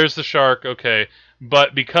the shark, okay.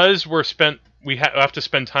 But because we have to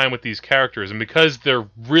spend time with these characters, and because they're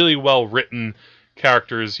really well written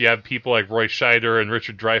characters, you have people like Roy Scheider and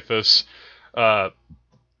Richard Dreyfuss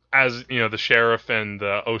as the sheriff and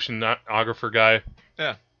the oceanographer guy.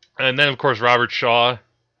 Yeah, and then of course Robert Shaw.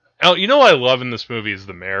 What I love in this movie is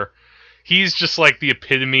the mayor. He's just like the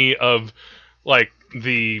epitome of like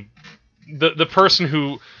the person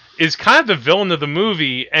who is kind of the villain of the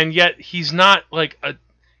movie, and yet he's not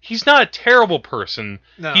a terrible person.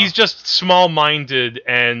 No. He's just small-minded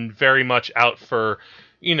and very much out for,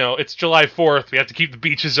 it's July 4th. We have to keep the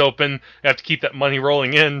beaches open. We have to keep that money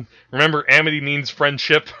rolling in. Remember, amity means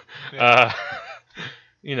friendship. Yeah.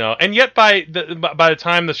 And yet by the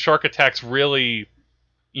time the shark attacks really,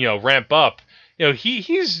 ramp up,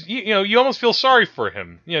 he's you almost feel sorry for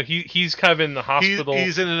him. He's kind of in the hospital.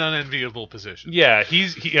 He's in an unenviable position. Yeah,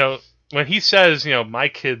 when he says, my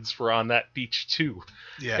kids were on that beach too.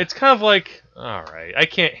 Yeah. It's kind of like, all right, I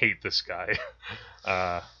can't hate this guy.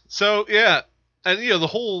 So yeah, and the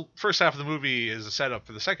whole first half of the movie is a setup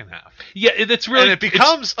for the second half. Yeah, it's really, and it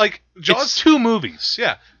becomes like Jaws. It's two movies.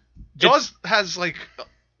 Yeah, Jaws has like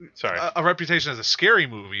a reputation as a scary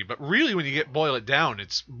movie, but really when you boil it down,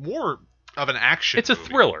 it's more of an action. It's a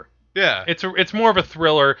thriller. Yeah, it's more of a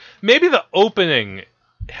thriller. Maybe the opening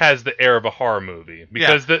has the air of a horror movie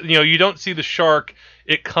because you don't see the shark.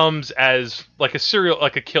 It comes as like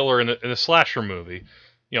a killer in a slasher movie,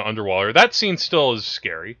 underwater. That scene still is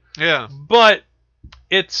scary. Yeah, but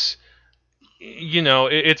it's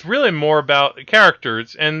it's really more about the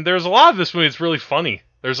characters, and there's a lot of this movie that's really funny.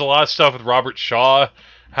 There's a lot of stuff with Robert Shaw,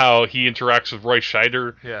 how he interacts with Roy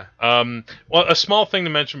Scheider. Yeah. Well, a small thing to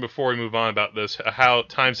mention before we move on about this, how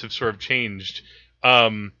times have sort of changed.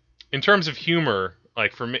 In terms of humor,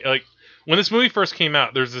 like for me, like when this movie first came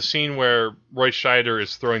out, there's a scene where Roy Scheider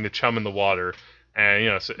is throwing the chum in the water, and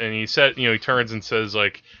and he said, he turns and says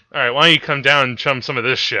like, "All right, why don't you come down and chum some of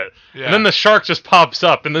this shit?" Yeah. And then the shark just pops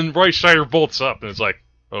up, and then Roy Scheider bolts up, and it's like,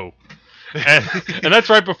 oh. and that's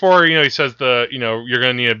right before he says you're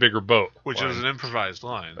gonna need a bigger boat, which is an improvised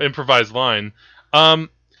line.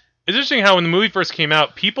 It's interesting how when the movie first came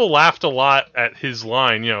out, people laughed a lot at his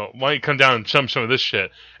line, why don't you come down and chum some of this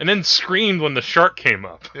shit, and then screamed when the shark came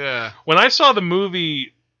up. Yeah. When I saw the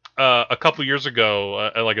movie a couple years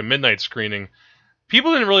ago at like a midnight screening,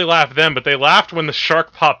 people didn't really laugh then, but they laughed when the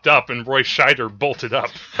shark popped up and Roy Scheider bolted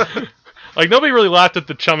up. Like nobody really laughed at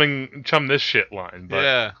the chum this shit line, but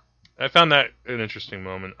yeah. I found that an interesting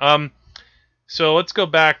moment. So let's go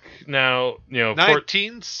back now.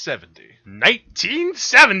 1970.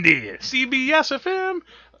 1970. CBS FM.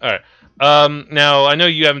 All right. Now I know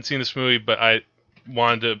you haven't seen this movie, but I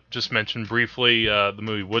wanted to just mention briefly the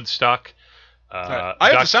movie Woodstock.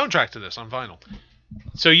 I have the soundtrack to this on vinyl.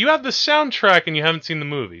 So you have the soundtrack and you haven't seen the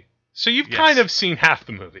movie. So you've kind of seen half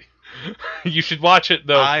the movie. You should watch it,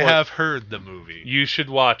 though. I have heard the movie. You should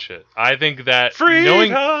watch it. I think that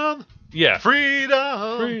freedom. Yeah.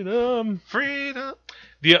 Freedom.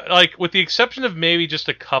 With the exception of maybe just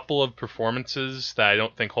a couple of performances that I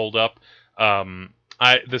don't think hold up,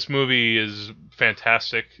 this movie is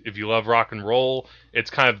fantastic. If you love rock and roll, it's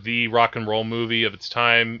kind of the rock and roll movie of its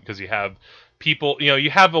time because you have people, you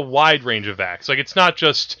have a wide range of acts. Like, it's not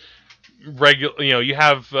just regular, you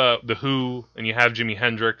have The Who and you have Jimi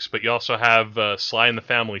Hendrix, but you also have Sly and the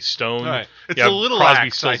Family Stone. Right. It's the little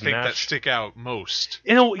acts, I think, that stick out most.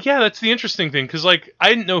 Yeah, that's the interesting thing, because, like, I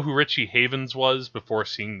didn't know who Richie Havens was before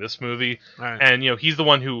seeing this movie. Right. And, he's the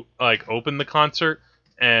one who, like, opened the concert,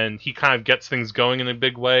 and he kind of gets things going in a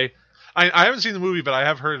big way. I haven't seen the movie, but I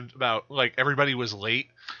have heard about, like, everybody was late.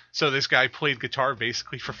 So this guy played guitar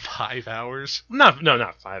basically for 5 hours. Not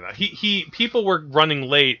 5 hours. People were running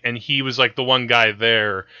late, and he was like the one guy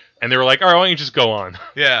there, and they were like, "All right, why don't you just go on?"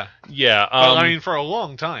 Yeah, yeah. Well, I mean, for a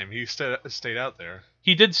long time, he stayed out there.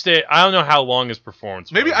 He did stay. I don't know how long his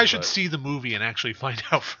performance was. Maybe I should see the movie and actually find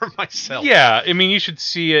out for myself. Yeah, I mean, you should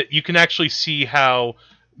see it. You can actually see how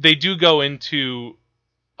they do go into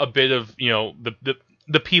a bit of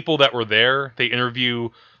the people that were there. They interview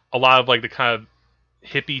a lot of like the kind of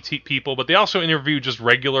hippie people, but they also interview just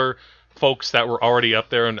regular folks that were already up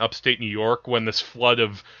there in upstate New York when this flood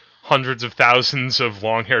of hundreds of thousands of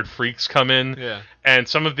long-haired freaks come in. Yeah. And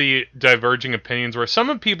some of the diverging opinions were some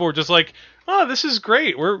of people were just like, "Oh, this is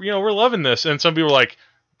great. We're loving this." And some people were like,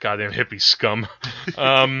 "Goddamn hippie scum." There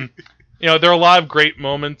are a lot of great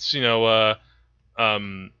moments,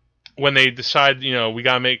 when they decide, we're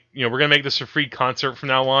going to make this a free concert from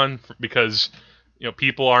now on because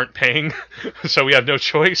people aren't paying, so we have no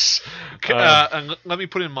choice. And let me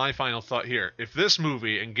put in my final thought here. If this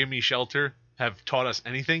movie and Gimme Shelter have taught us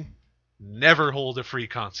anything, never hold a free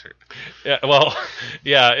concert. Yeah, well,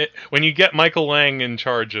 yeah. When you get Michael Lang in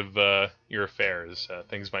charge of your affairs,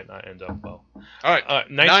 things might not end up well. All right,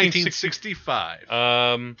 1965.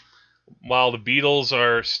 While the Beatles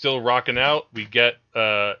are still rocking out, we get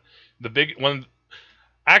the big one.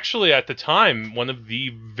 Actually, at the time, one of the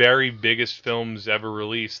very biggest films ever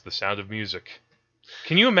released, The Sound of Music.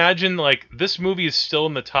 Can you imagine, like, this movie is still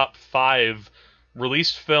in the top 5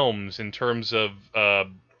 released films in terms of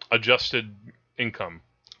adjusted income.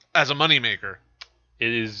 As a moneymaker.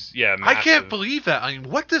 It is, yeah, massive. I can't believe that. I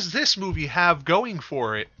mean, what does this movie have going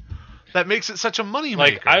for it that makes it such a moneymaker?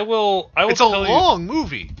 Like, I will it's a long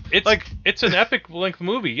movie. It's an epic length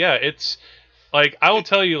movie, yeah. It's, like, I will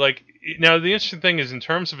tell you, like, now, the interesting thing is, in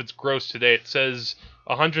terms of its gross today, it says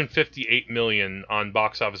 $158 million on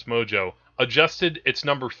Box Office Mojo. Adjusted, it's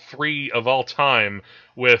number 3 of all time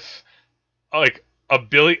with like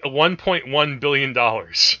 $1.1 billion.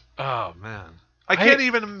 Oh man, I can't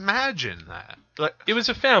even imagine that. Like, it was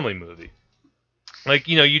a family movie. Like,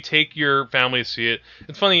 you take your family to see it.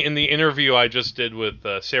 It's funny, in the interview I just did with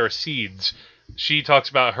Sarah Seeds, she talks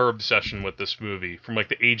about her obsession with this movie from like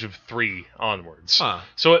the age of 3 onwards. Huh.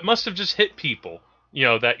 So it must have just hit people,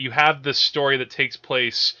 that you have this story that takes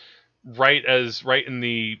place right in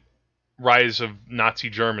the rise of Nazi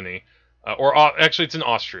Germany, actually it's in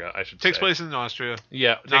Austria, I should say. Takes place in Austria.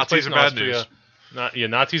 Yeah, Nazis are bad news.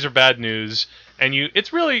 Nazis are bad news, and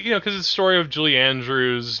it's really because it's a story of Julie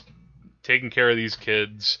Andrews taking care of these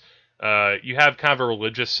kids. You have kind of a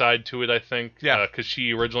religious side to it, I think. Yeah. Because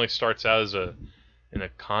she originally starts out in a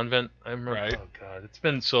convent. I remember. Right. Oh God, it's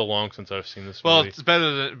been so long since I've seen this movie. Well, it's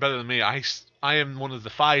better than me. I am one of the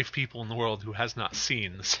 5 people in the world who has not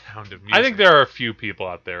seen The Sound of Music. I think there are a few people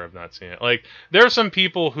out there who have not seen it. Like, there are some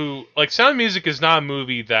people who Sound of Music is not a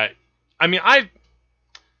movie that. I mean, I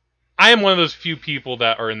am one of those few people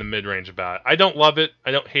that are in the mid-range about it. I don't love it.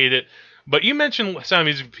 I don't hate it. But you mentioned Sound of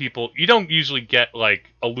Music people, you don't usually get,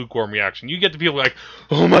 like, a lukewarm reaction. You get the people like,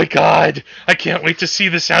 "Oh my God, I can't wait to see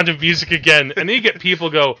The Sound of Music again." And then you get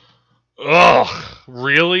people go, "Ugh,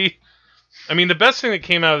 really?" I mean, the best thing that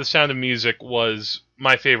came out of The Sound of Music was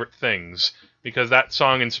My Favorite Things, because that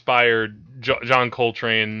song inspired John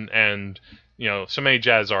Coltrane and, so many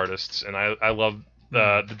jazz artists, and I love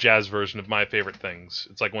the jazz version of My Favorite Things.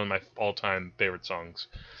 It's like one of my all-time favorite songs.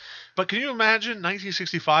 But can you imagine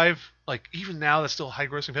 1965? Like, even now, that's still a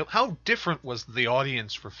high-grossing film. How different was the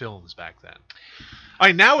audience for films back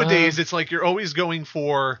then? Nowadays, it's like you're always going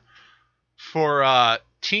for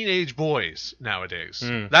teenage boys nowadays.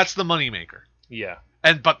 That's the moneymaker. Yeah.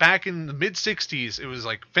 But back in the mid-60s, it was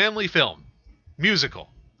like family film, musical.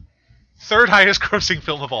 3rd highest grossing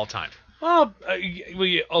film of all time. Well,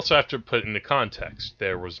 we also have to put it into context.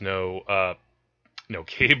 There was no no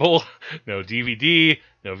cable, no DVD,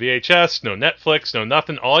 no VHS, no Netflix, no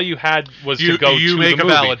nothing. All you had was to go to the movie. You make a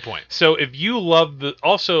valid point. So if you love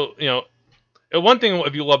one thing,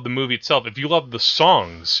 if you love the movie itself, if you love the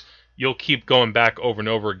songs, you'll keep going back over and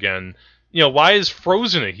over again. Why is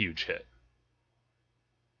Frozen a huge hit?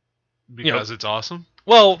 Because it's awesome?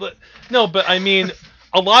 Well, no, but I mean,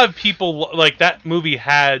 a lot of people, like, that movie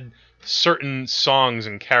had certain songs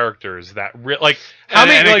and characters that and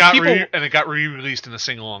it got re-released in a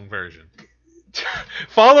sing-along version.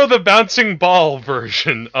 Follow the bouncing ball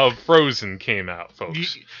version of Frozen came out,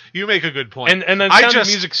 folks. You make a good point. And then Sound of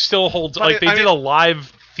Music still holds. Like, they did a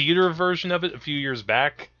live theater version of it a few years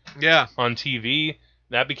back. Yeah. On TV,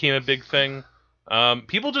 that became a big thing.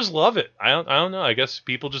 People just love it. I don't know. I guess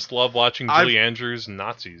people just love watching Julie Andrews and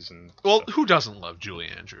Nazis and. Well, stuff. Who doesn't love Julie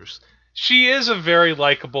Andrews? She is a very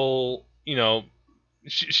likable.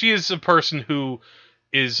 She is a person who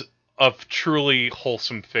is a truly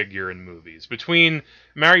wholesome figure in movies. Between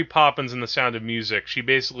Mary Poppins and The Sound of Music, she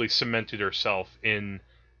basically cemented herself in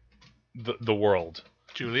the world.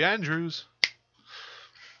 Julie Andrews.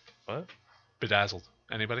 What? Bedazzled.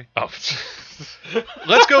 Anybody? Oh.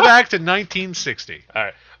 Let's go back to 1960. All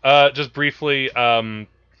right. Just briefly,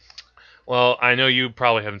 well, I know you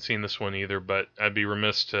probably haven't seen this one either, but I'd be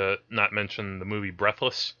remiss to not mention the movie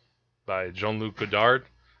Breathless by Jean-Luc Godard.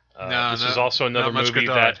 This is also another movie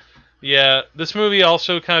that... Yeah, this movie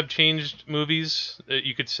also kind of changed movies,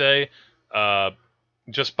 you could say,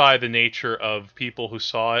 just by the nature of people who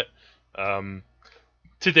saw it.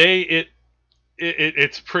 Today,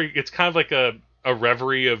 it's kind of like a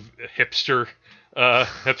reverie of hipsterness.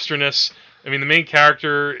 I mean, the main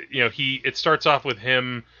character, it starts off with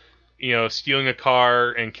him, stealing a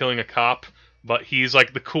car and killing a cop, but he's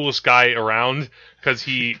like the coolest guy around because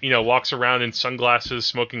he, walks around in sunglasses,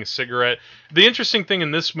 smoking a cigarette. The interesting thing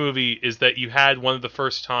in this movie is that you had one of the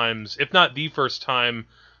first times, if not the first time,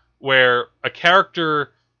 where a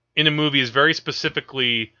character in a movie is very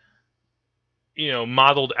specifically,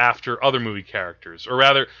 modeled after other movie characters, or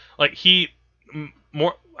rather, like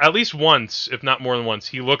at least once, if not more than once,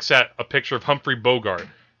 he looks at a picture of Humphrey Bogart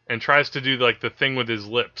and tries to do like the thing with his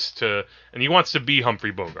lips and he wants to be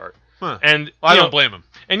Humphrey Bogart. Huh. And I don't blame him.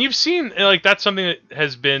 And you've seen that's something that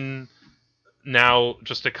has been now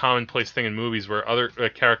just a commonplace thing in movies where other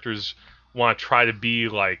characters want to try to be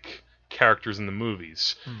like characters in the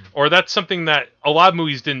movies, or that's something that a lot of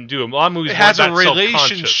movies didn't do. A lot of movies has a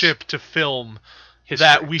relationship to film history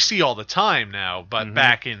that we see all the time now, but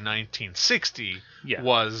back in 1960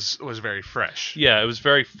 was very fresh. Yeah, it was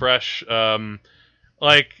very fresh. Some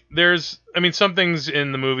things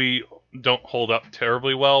in the movie don't hold up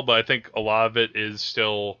terribly well, but I think a lot of it is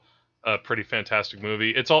still a pretty fantastic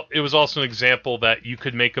movie. It was also an example that you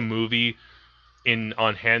could make a movie on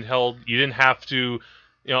handheld. You didn't have to,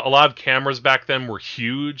 a lot of cameras back then were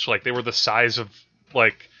huge, like they were the size of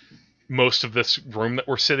like most of this room that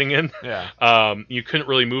we're sitting in. Yeah. You couldn't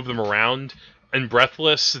really move them around. In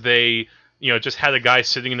Breathless, they, just had a guy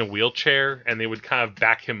sitting in a wheelchair and they would kind of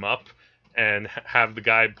back him up and have the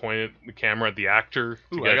guy point the camera at the actor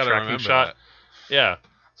to get a tracking shot. That.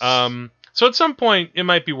 Yeah. So at some point, it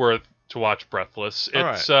might be worth to watch Breathless.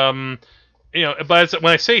 It's right. But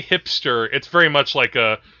when I say hipster, it's very much like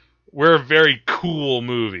we're a very cool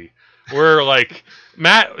movie. We're like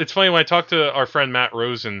Matt. It's funny when I talk to our friend Matt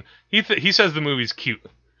Rosen. He says the movie's cute.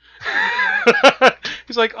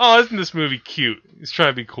 He's like, "Oh, isn't this movie cute?" He's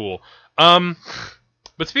trying to be cool.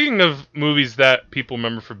 But speaking of movies that people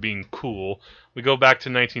remember for being cool, we go back to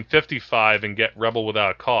 1955 and get Rebel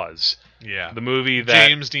Without a Cause. Yeah. The movie that...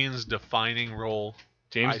 James Dean's defining role.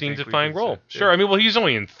 James Dean's defining role. Sure, I mean, well, he's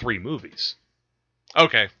only in 3 movies.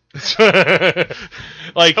 Okay.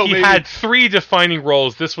 Like, so he had 3 defining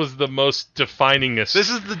roles. This was the most definingest.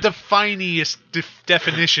 This is the definingest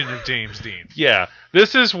definition of James Dean. Yeah.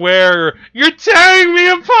 This is where "You're tearing me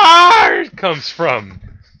apart" comes from.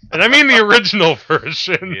 And I mean the original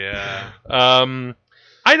version. Yeah.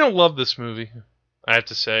 I don't love this movie, I have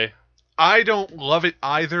to say. I don't love it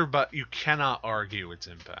either, but you cannot argue its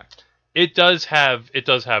impact. It does have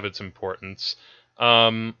its importance.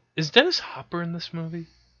 Is Dennis Hopper in this movie?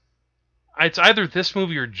 It's either this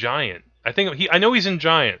movie or Giant. I know he's in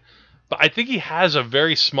Giant, but I think he has a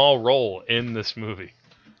very small role in this movie,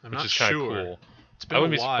 which is kind of cool. I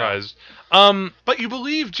wouldn't be surprised. But you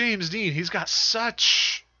believe James Dean? He's got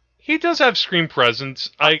such. He does have screen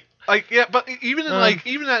presence. Yeah, but even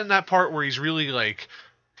in that part where he's really like,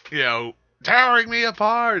 tearing me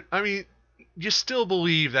apart. I mean, you still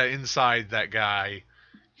believe that inside that guy,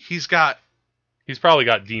 he's got He's probably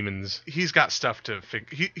got demons. He's got stuff to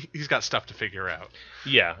he's got stuff to figure out.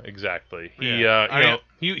 Yeah, exactly. Yeah.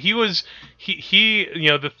 He was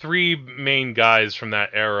the three main guys from that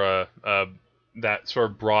era that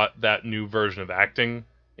sort of brought that new version of acting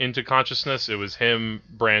into consciousness. It was him,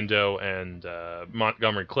 Brando, and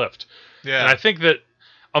Montgomery Clift. Yeah. And I think that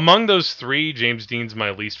among those three, James Dean's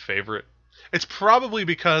my least favorite. It's probably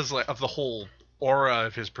because of the whole aura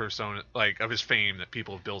of his persona, of his fame that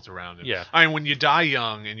people have built around him. Yeah. I mean, when you die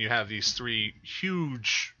young and you have these three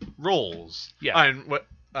huge roles, that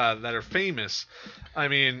are famous, I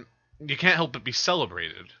mean, you can't help but be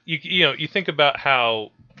celebrated. You think about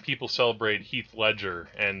how people celebrate Heath Ledger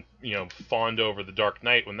and fawned over The Dark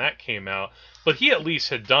Knight when that came out, but he at least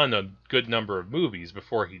had done a good number of movies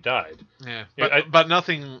before he died. Yeah, but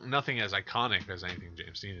nothing as iconic as anything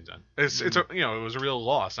James Dean had done. It was a real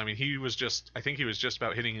loss. I mean, I think he was just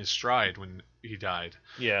about hitting his stride when he died.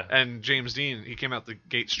 Yeah, and James Dean, he came out the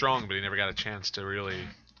gate strong, but he never got a chance to really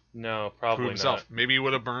probably prove himself. not. Maybe he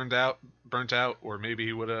would have burnt out, or maybe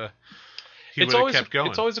he would have. It's always kept going.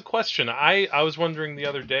 It's always a question. I was wondering the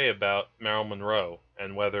other day about Marilyn Monroe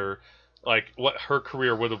and whether, what her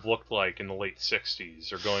career would have looked like in the late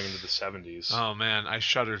 60s or going into the 70s. Oh, man, I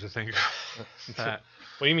shudder to think of that.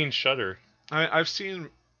 What do you mean shudder? I've seen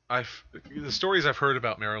the stories I've heard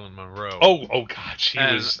about Marilyn Monroe. Oh God, she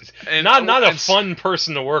was not a fun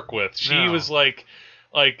person to work with. She was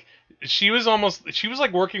she was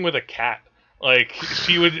like working with a cat.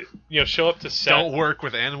 She would, show up to set. Don't work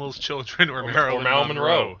with animals, children, or Marilyn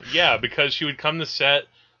Monroe. Yeah, because she would come to set.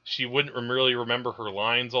 She wouldn't really remember her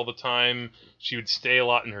lines all the time. She would stay a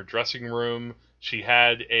lot in her dressing room. She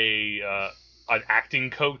had an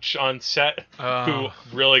acting coach on set who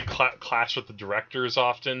really clashed with the directors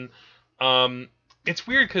often. It's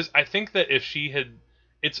weird because I think that if she had,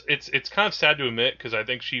 it's kind of sad to admit because I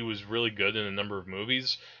think she was really good in a number of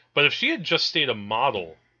movies. But if she had just stayed a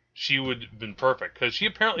model, she would have been perfect because she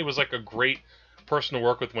apparently was a great person to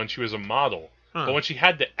work with when she was a model. Huh. But when she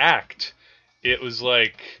had to act, it was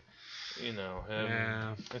it's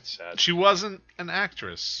sad. She wasn't an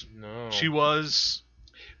actress. No, she was,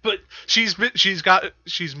 but she's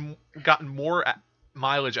gotten more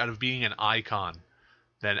mileage out of being an icon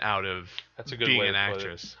than out of being an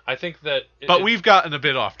actress. I think that. But we've gotten a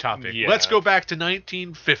bit off topic. Yeah. Let's go back to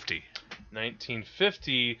 1950.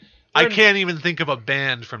 1950. I can't even think of a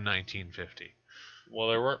band from 1950. Well,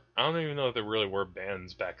 there weren't. I don't even know if there really were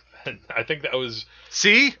bands back then. I think that was.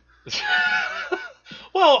 See?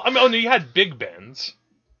 Well, I mean, you had big bands.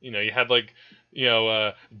 You had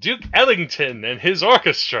Duke Ellington and his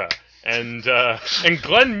orchestra, and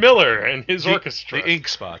Glenn Miller and his orchestra. The Ink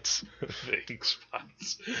Spots. The Ink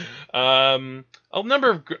Spots. A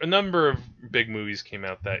number of big movies came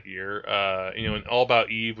out that year. And All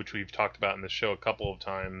About Eve, which we've talked about in the show a couple of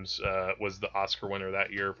times, was the Oscar winner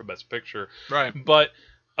that year for Best Picture. Right. But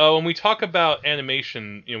when we talk about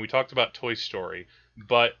animation, we talked about Toy Story,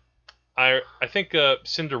 but I think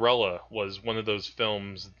Cinderella was one of those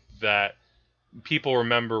films that people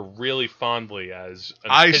remember really fondly as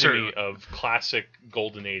an epitome of classic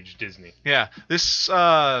Golden Age Disney. Yeah, this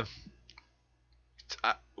is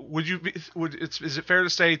it fair to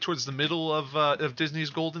say towards the middle of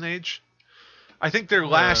Disney's Golden Age? I think their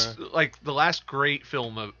last the last great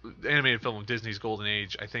animated film of Disney's Golden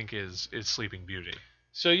Age, I think is Sleeping Beauty.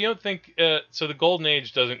 So you don't think so the Golden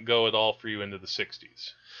Age doesn't go at all for you into the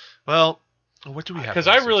 60s? Well, what do we have? Because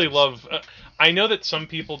I really love. I know that some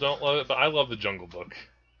people don't love it, but I love The Jungle Book.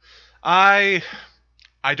 I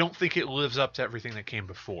don't think it lives up to everything that came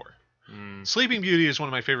before. Sleeping Beauty is one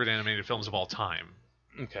of my favorite animated films of all time.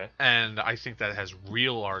 Okay. And I think that has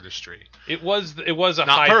real artistry. It was a not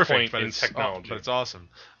high perfect, point in technology, but it's awesome.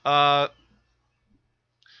 But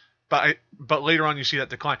later on you see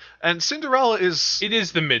that decline. And Cinderella is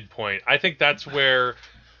the midpoint. I think that's where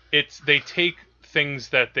they take things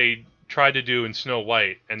that they tried to do in Snow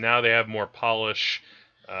White and now they have more polish.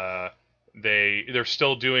 They're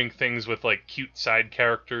still doing things with cute side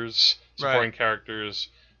characters, supporting characters.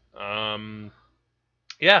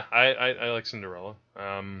 Yeah, I like Cinderella.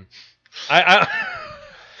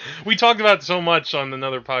 We talked about it so much on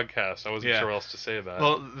another podcast. I wasn't sure what else to say about it.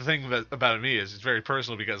 Well, the thing about me is it's very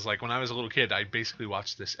personal because when I was a little kid, I basically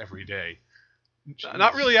watched this every day. Jeez.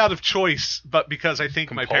 Not really out of choice, but because I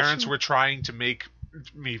think my parents were trying to make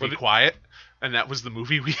me be quiet, and that was the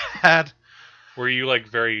movie we had. Were you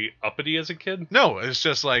very uppity as a kid? No, it's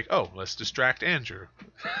just let's distract Andrew.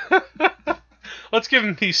 Let's give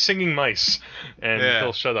him these singing mice, and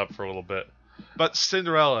he'll shut up for a little bit. But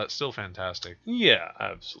Cinderella, still fantastic. Yeah,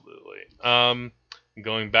 absolutely.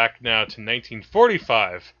 Going back now to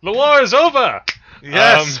 1945. The war is over!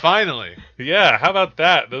 Yes, finally. Yeah, how about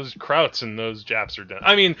that? Those Krauts and those Japs are done.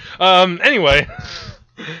 I mean, anyway.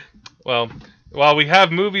 Well, while we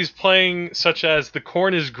have movies playing such as The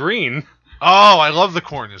Corn is Green... Oh, I love The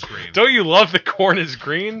Corn is Green. Don't you love The Corn is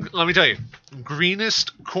Green? Let me tell you,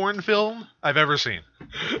 greenest corn film I've ever seen.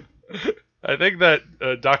 I think that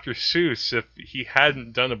Dr. Seuss, if he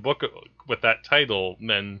hadn't done a book with that title,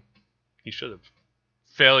 then he should have.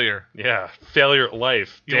 Failure. Yeah, failure at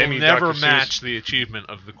life. You will never match the achievement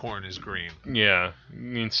of The Corn is Green. Yeah, I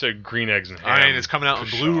mean, so green eggs and ham. I mean, it's coming out on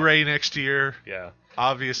Blu-ray next year. Yeah.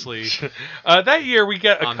 Obviously. That year we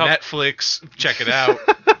get on Netflix. Check it out.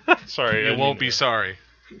 Sorry. You won't be sorry.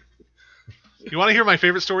 You want to hear my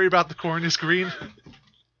favorite story about The Corn is Green?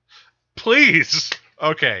 Please.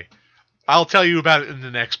 Okay. I'll tell you about it in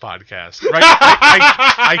the next podcast. Right?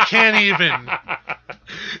 I can't even.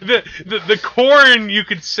 The corn, you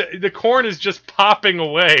could say, the corn is just popping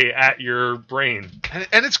away at your brain.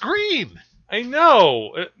 And it's green. I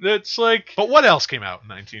know. It's like. But what else came out in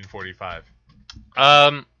 1945?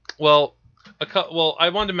 Well, I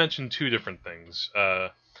wanted to mention two different things.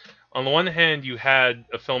 On the one hand, you had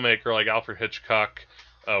a filmmaker like Alfred Hitchcock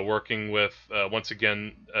working with, once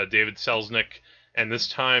again, David Selznick, and this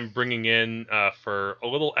time bringing in, for a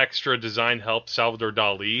little extra design help, Salvador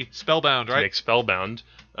Dali. Spellbound, right? To make Spellbound,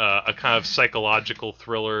 a kind of psychological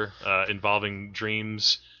thriller involving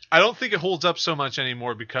dreams. I don't think it holds up so much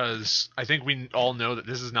anymore because I think we all know that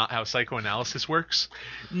this is not how psychoanalysis works.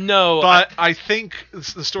 No, but I think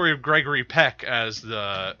it's the story of Gregory Peck as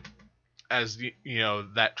that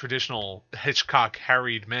traditional Hitchcock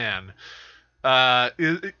harried man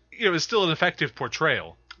is still an effective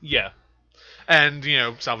portrayal. Yeah. And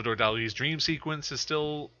Salvador Dali's dream sequence is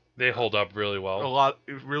still they hold up really well.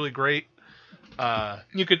 Really great.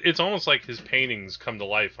 It's almost like his paintings come to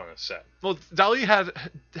life on a set. Well, Dali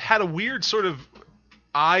had a weird sort of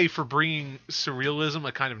eye for bringing surrealism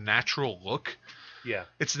a kind of natural look. Yeah.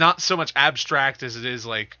 It's not so much abstract as it is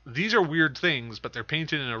like, these are weird things, but they're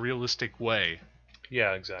painted in a realistic way.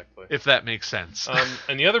 Yeah, exactly. If that makes sense.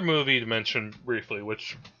 And the other movie to mention briefly,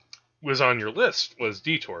 which was on your list, was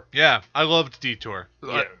Detour. Yeah, I loved Detour.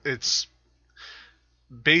 Yeah. It's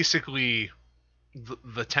basically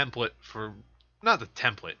the template for... Not the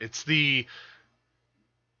template. It's the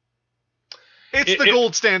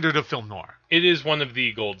gold standard of film noir. It is one of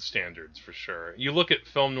the gold standards for sure. You look at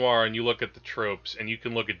film noir and you look at the tropes, and you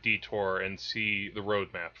can look at Detour and see the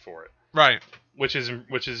roadmap for it. Right. Which is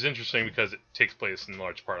interesting because it takes place in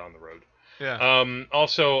large part on the road. Yeah.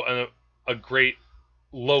 Also a great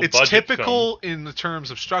low budget. It's typical film. in the terms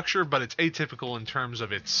of structure, but it's atypical in terms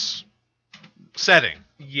of its setting.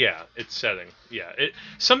 Yeah, its setting. Yeah,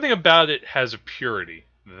 something about it has a purity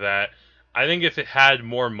that I think if it had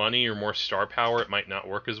more money or more star power, it might not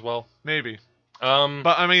work as well. Maybe. But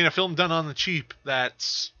I mean, a film done on the cheap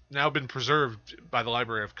that's now been preserved by the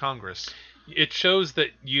Library of Congress. It shows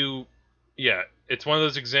that it's one of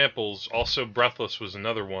those examples. Also, Breathless was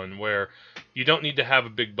another one where you don't need to have a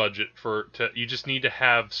big budget you just need to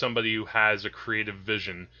have somebody who has a creative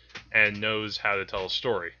vision and knows how to tell a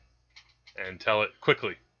story. And tell it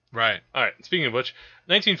quickly. Right. All right. Speaking of which,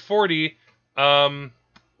 1940,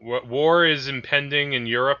 war is impending in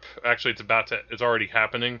Europe. Actually, it's already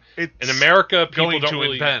happening. In America, people don't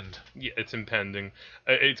really... impend. Yeah, it's impending.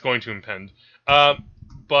 It's going to impend.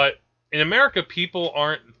 But in America, people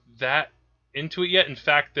aren't that into it yet. In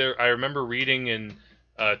fact, I remember reading in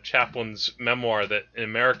Chaplin's memoir that in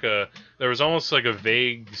America, there was almost like a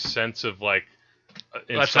vague sense of like,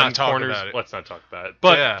 let's not talk about it. Let's not talk about it.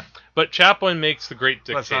 But Chaplin makes The Great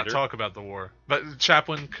Dictator. Let's not talk about the war. But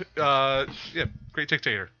Chaplin, Great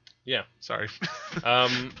Dictator. Yeah. Sorry.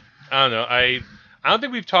 I don't know. I don't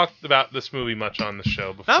think we've talked about this movie much on the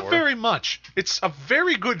show before. Not very much. It's a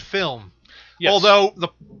very good film. Yes. Although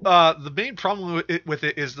the main problem with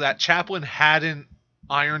it is that Chaplin hadn't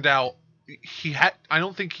ironed out. I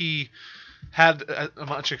don't think he had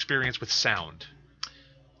much experience with sound.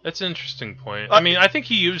 That's an interesting point. I mean, I think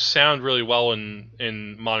he used sound really well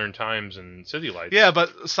in Modern Times and City Lights. Yeah, but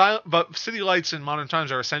City Lights and Modern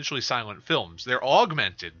Times are essentially silent films. They're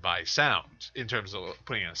augmented by sound in terms of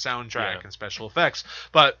putting in a soundtrack and special effects.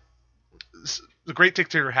 But The Great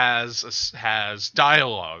Dictator has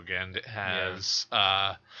dialogue and it has.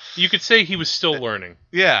 You could say he was still learning.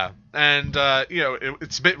 Yeah, and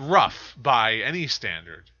it's a bit rough by any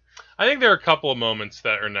standard. I think there are a couple of moments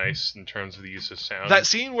that are nice in terms of the use of sound. That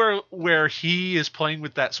scene where he is playing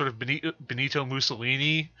with that sort of Benito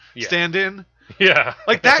Mussolini stand-in. Yeah.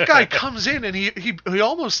 Like that guy comes in and he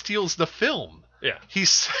almost steals the film. Yeah.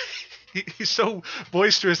 He's so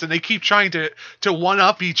boisterous, and they keep trying to one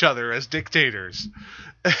up each other as dictators.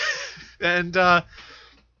 And oh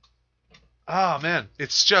man,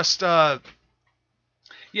 it's just one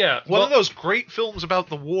of those great films about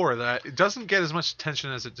the war that it doesn't get as much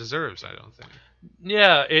attention as it deserves, I don't think.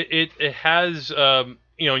 Yeah, it has and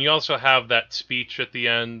you also have that speech at the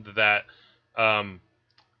end that I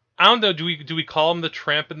don't know, do we call him the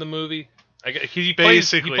tramp in the movie? He plays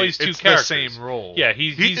two characters. The same role. Yeah,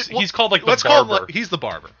 he's called like the let's barber. Call him, he's the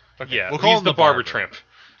barber. Okay. Yeah, we'll call him the barber tramp.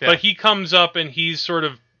 Yeah. But he comes up and he's sort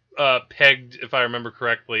of pegged, if I remember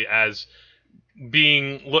correctly, as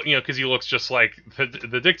being, because he looks just like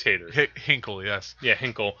the dictator. Hinkle, yes. Yeah,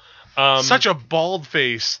 Hinkle. Such a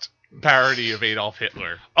bald-faced parody of Adolf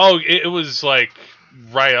Hitler. Oh, it was like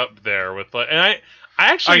right up there with, and I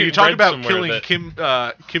actually. Are you talking about killing that,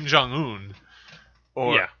 Kim Jong Un?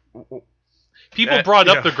 Yeah. People brought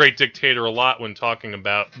up the Great Dictator a lot when talking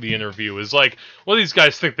about the interview. Is like, what do these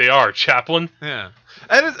guys think they are, Chaplin? Yeah,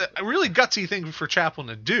 and it's a really gutsy thing for Chaplin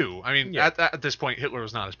to do. I mean, at this point, Hitler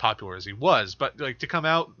was not as popular as he was, but like to come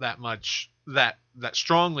out that much, that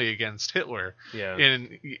strongly against Hitler,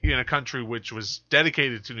 in a country which was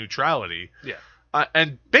dedicated to neutrality,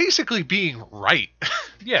 and basically being right.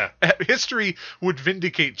 Yeah, history would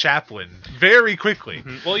vindicate Chaplin very quickly.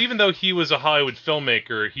 Mm-hmm. Well, even though he was a Hollywood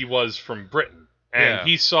filmmaker, he was from Britain, and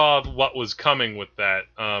he saw what was coming with that.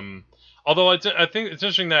 Although I think it's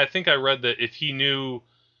interesting that I think I read that if he knew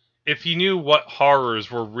what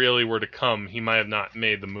horrors were to come, he might have not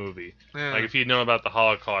made the movie. Yeah. Like if he'd known about the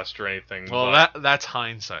Holocaust or anything. Well, that's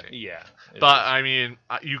hindsight. Yeah, but I mean,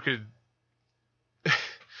 you could.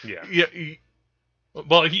 Yeah.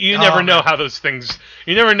 Well, you never know how those things.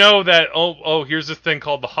 You never know that. Oh, here's this thing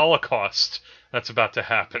called the Holocaust that's about to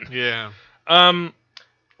happen. Yeah.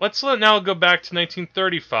 Let's now go back to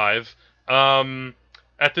 1935.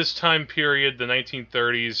 At this time period, the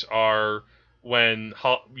 1930s are when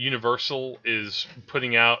Universal is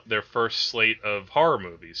putting out their first slate of horror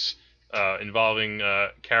movies involving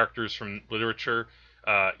characters from literature.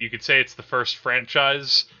 You could say it's the first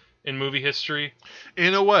franchise in movie history,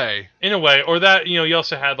 in a way, or that you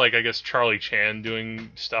also had like I guess Charlie Chan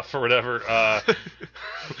doing stuff or whatever. I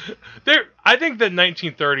think the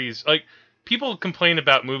 1930s, like people complain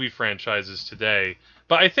about movie franchises today,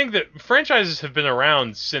 but I think that franchises have been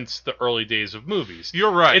around since the early days of movies.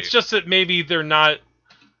 You're right. It's just that maybe they're not.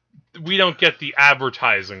 We don't get the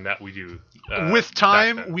advertising that we do. With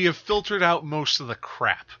time, we have filtered out most of the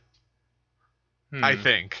crap. I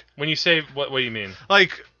think. When you say what do you mean?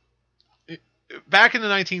 Like. Back in the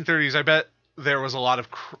 1930s, I bet there were a lot of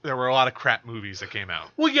crap movies that came out.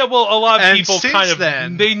 Well, yeah, a lot of people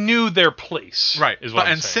they knew their place, right? Is what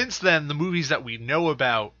I'm saying. Since then, the movies that we know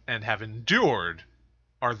about and have endured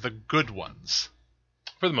are the good ones,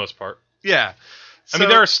 for the most part. Yeah, I mean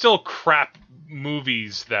there are still crap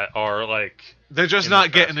movies that are like they're just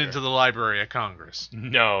not getting into the Library of Congress.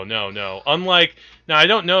 No. Unlike now, I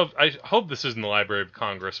don't know. I hope this isn't the Library of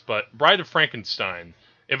Congress, but Bride of Frankenstein.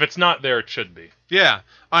 If it's not there, it should be. Yeah,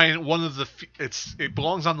 I mean, it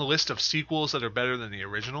belongs on the list of sequels that are better than the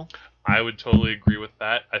original. I would totally agree with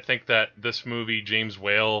that. I think that this movie, James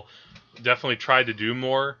Whale, definitely tried to do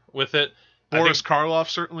more with it. Boris Karloff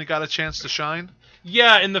certainly got a chance to shine.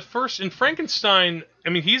 Yeah, in Frankenstein, I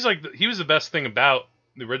mean, he was the best thing about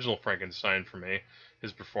the original Frankenstein for me,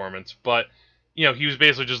 his performance. But he was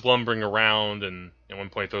basically just lumbering around, and at one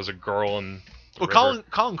point there was a girl in the river.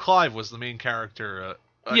 Colin Clive was the main character.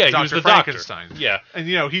 He was the Frankenstein. Doctor. Yeah, and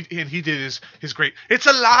he did his great "It's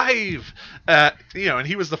alive," and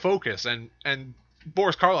he was the focus, and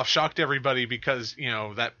Boris Karloff shocked everybody because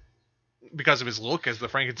because of his look as the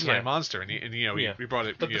Frankenstein monster, and he brought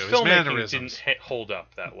it. But the his filmmaking mannerisms didn't hold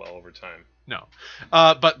up that well over time. No,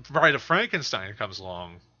 but Bride of Frankenstein comes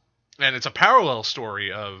along, and it's a parallel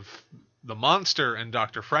story of the monster and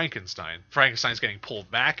Dr. Frankenstein. Frankenstein's getting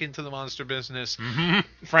pulled back into the monster business.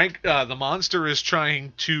 Mm-hmm. The monster is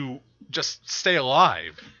trying to just stay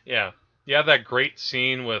alive. Yeah. You have that great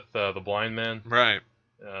scene with the blind man. Right.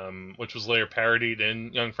 Which was later parodied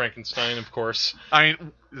in Young Frankenstein, of course. I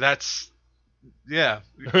mean, that's... Yeah.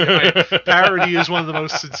 Parody is one of the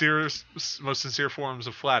most sincere forms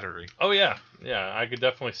of flattery. Oh, yeah. Yeah, I could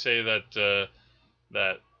definitely say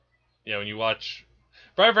that, when you watch...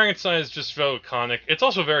 Bride of Frankenstein is just so iconic. It's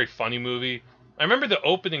also a very funny movie. I remember the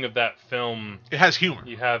opening of that film. It has humor.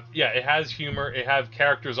 It has humor. It has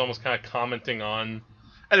characters almost kind of commenting on.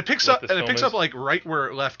 And it picks up like right where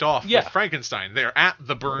it left off with Frankenstein. They're at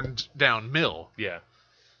the burned down mill. Yeah.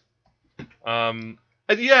 And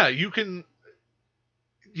yeah, you can.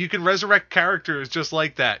 you can resurrect characters just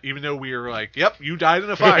like that, even though we were like, yep, you died in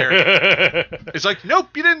a fire. It's like,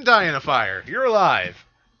 nope, you didn't die in a fire. You're alive.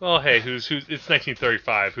 Well, hey, who's? It's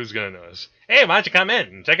 1935. Who's gonna notice? Hey, why don't you come in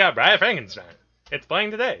and check out Bride of Frankenstein? It's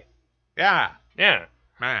playing today. Yeah. Yeah.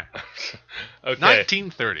 Man. Okay.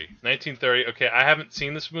 1930. 1930. Okay, I haven't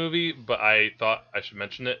seen this movie, but I thought I should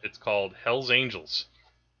mention it. It's called Hell's Angels,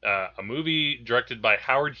 a movie directed by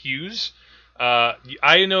Howard Hughes.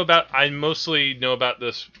 I mostly know about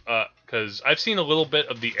this because I've seen a little bit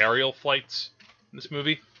of the aerial flights in this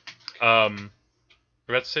movie. You're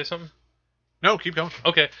about to say something? No, keep going.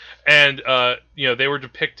 Okay, and they were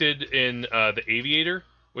depicted in The Aviator,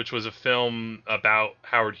 which was a film about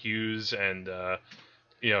Howard Hughes and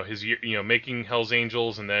his making Hell's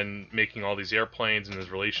Angels and then making all these airplanes and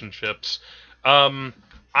his relationships. I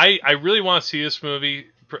really want to see this movie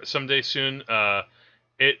someday soon.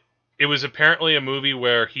 It was apparently a movie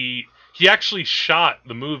where he actually shot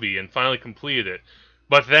the movie and finally completed it,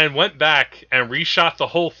 but then went back and reshot the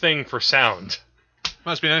whole thing for sound.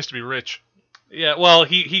 Must be nice to be rich. Yeah, well,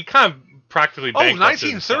 he kind of practically bankrupted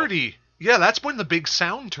 1930. himself. Yeah, that's when the big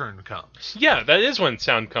sound turn comes. Yeah, that is when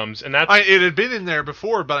sound comes, and that's it had been in there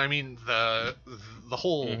before, but I mean the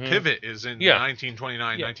whole pivot is in 1929,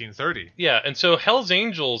 1930. Yeah, and so Hell's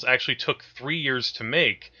Angels actually took 3 years to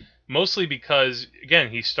make. Mostly because,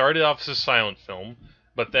 again, he started off as a silent film,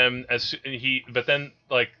 but then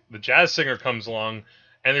like the jazz singer comes along,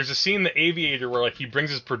 and there's a scene in The Aviator where like he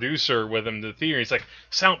brings his producer with him to the theater. He's like,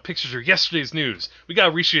 "Sound pictures are yesterday's news. We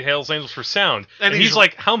gotta reshoot Hell's Angels for sound." And he's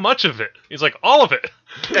like, "How much of it?" He's like, "All of it."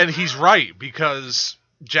 And he's right, because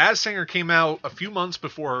Jazz Singer came out a few months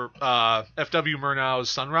before F.W. Murnau's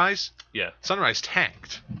Sunrise. Yeah, Sunrise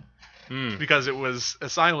tanked. Because it was a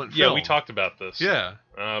silent film. Yeah, we talked about this. Yeah.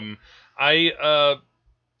 But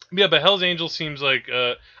Hell's Angels seems like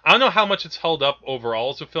I don't know how much it's held up overall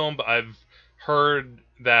as a film, but I've heard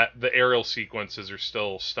that the aerial sequences are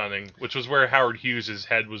still stunning, which was where Howard Hughes'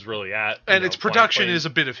 head was really at. And its production is a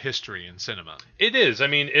bit of history in cinema. It is. I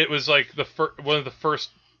mean, it was like one of the first.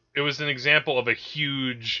 It was an example of a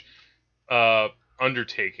huge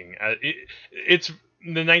undertaking. It's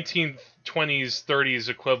the 1920s, 30s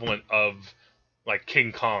equivalent of like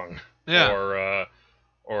King Kong, or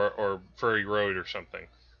Furry Road or something.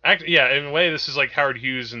 Actually, yeah, in a way, this is like Howard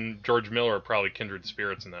Hughes and George Miller are probably kindred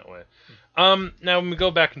spirits in that way. Now when we go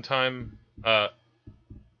back in time,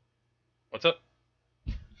 what's up?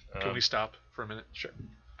 Can we stop for a minute? Sure.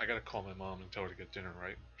 I gotta call my mom and tell her to get dinner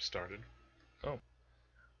started. Oh.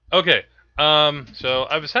 Okay. So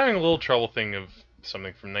I was having a little trouble thinking of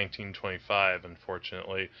something from 1925,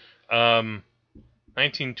 unfortunately.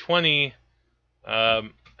 1920, I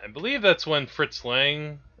believe that's when Fritz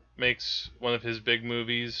Lang makes one of his big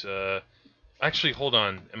movies. Actually, hold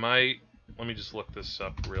on. Let me just look this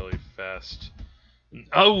up really fast.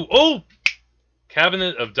 Oh!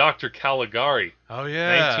 Cabinet of Dr. Caligari. Oh,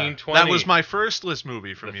 yeah. 1920. That was my first list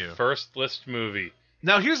movie from you. First list movie.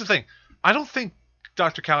 Now, here's the thing. I don't think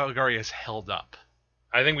Dr. Caligari has held up.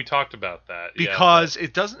 I think we talked about that. Because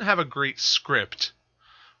it doesn't have a great script.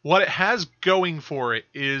 What it has going for it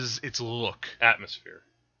is its look. Atmosphere.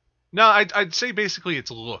 No, I'd say basically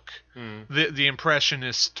its look. The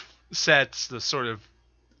impressionist sets, the sort of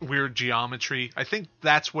weird geometry. I think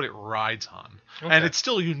that's what it rides on. Okay. And it's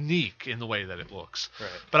still unique in the way that it looks. Right.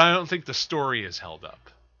 But I don't think the story is held up.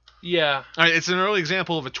 Yeah. It's an early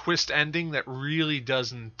example of a twist ending that really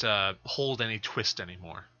doesn't hold any twist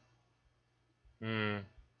anymore.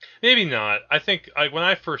 Maybe not. I think when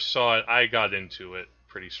I first saw it, I got into it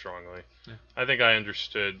pretty strongly. Yeah. I think I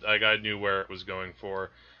understood. I knew where it was going for.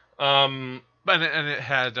 And it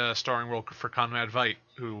had a starring role for Conrad Veidt,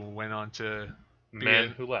 who went on to Man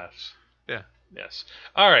Who Laughs. Yeah. Yes.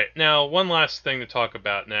 All right. Now, one last thing to talk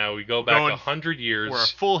about. Now we go back 100 years. We're a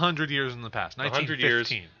full 100 years in the past.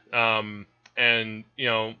 1915. 100 years. And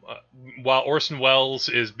while Orson Welles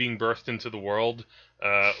is being birthed into the world,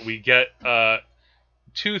 we get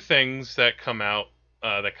two things that come out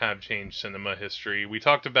that kind of change cinema history. We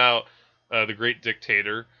talked about The Great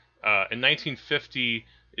Dictator. In 1950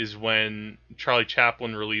 is when Charlie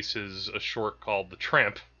Chaplin releases a short called The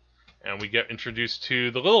Tramp, and we get introduced to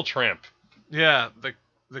the Little Tramp. Yeah,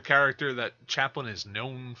 the character that Chaplin is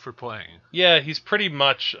known for playing. Yeah, he's pretty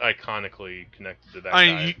much iconically connected to that guy.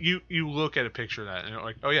 I mean, you look at a picture of that, and you're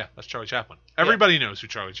like, oh yeah, that's Charlie Chaplin. Everybody knows who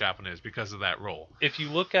Charlie Chaplin is because of that role. If you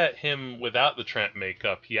look at him without the Tramp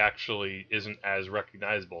makeup, he actually isn't as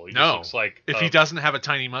recognizable. He just looks like... If he doesn't have a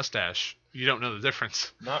tiny mustache, you don't know the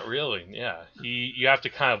difference. Not really, yeah. You have to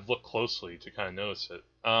kind of look closely to kind of notice it.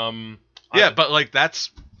 But like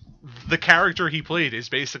that's the character he played is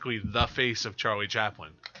basically the face of Charlie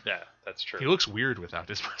Chaplin. Yeah, that's true. He looks weird without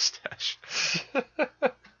his mustache.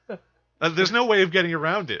 There's no way of getting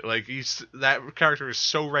around it. Like that character is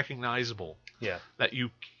so recognizable. Yeah. That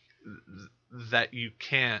you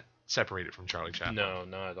can't separate it from Charlie Chaplin. No,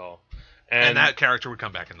 not at all. And that character would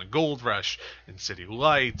come back in The Gold Rush, in City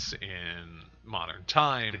Lights, in Modern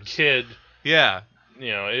Times. The Kid. Yeah.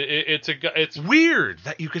 You know, it's weird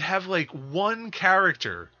that you could have like one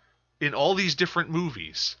character in all these different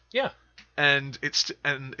movies. Yeah. And it's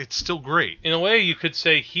still great. In a way, you could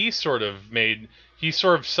say he sort of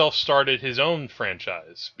self-started his own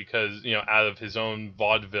franchise because, you know, out of his own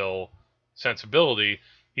vaudeville sensibility,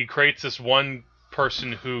 he creates this one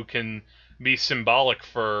person who can be symbolic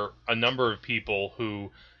for a number of people who,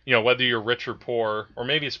 you know, whether you're rich or poor, or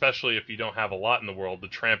maybe especially if you don't have a lot in the world, the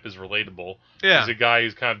tramp is relatable. Yeah. He's a guy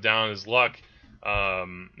who's kind of down on his luck.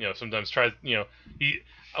 You know, sometimes tries, you know,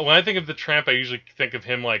 when I think of the tramp, I usually think of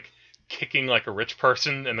him like kicking like a rich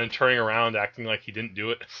person and then turning around acting like he didn't do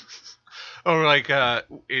it. Or like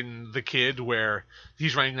in The Kid, where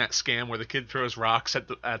he's running that scam where the kid throws rocks at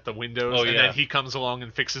the windows, and then he comes along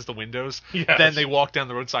and fixes the windows. Yes. Then they walk down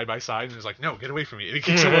the road side by side, and he's like, "No, get away from me!" And he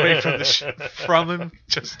kicks him away from him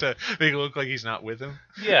just to make it look like he's not with him.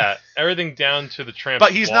 Yeah, everything down to the tramp.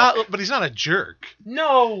 But he's not. But he's not a jerk.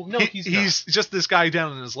 No, he's not. He's just this guy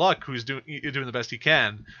down in his luck who's doing the best he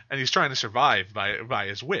can, and he's trying to survive by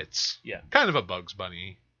his wits. Yeah, kind of a Bugs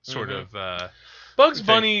Bunny sort of. Bugs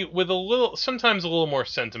Bunny with sometimes a little more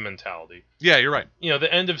sentimentality. Yeah, you're right. You know,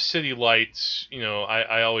 the end of City Lights, you know,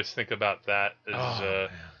 I always think about that as,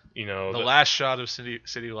 you know... The last shot of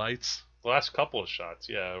City Lights. The last couple of shots,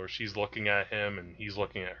 yeah, where she's looking at him and he's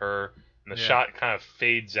looking at her. And the shot kind of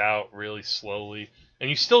fades out really slowly. And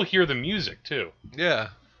you still hear the music, too. Yeah.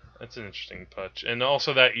 That's an interesting touch. And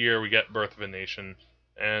also that year we get Birth of a Nation.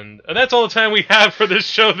 And that's all the time we have for this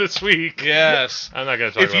show this week. Yes. I'm not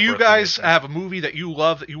going to talk about If you guys have a movie that you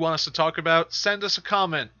love that you want us to talk about, send us a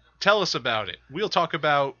comment. Tell us about it. We'll talk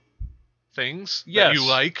about things that you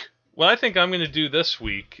like. What I think I'm going to do this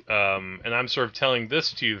week, and I'm sort of telling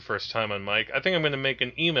this to you the first time on mic, I think I'm going to make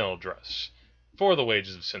an email address for the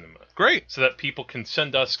Wages of Cinema. Great. So that people can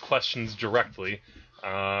send us questions directly.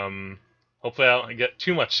 Hopefully I don't get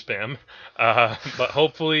too much spam. But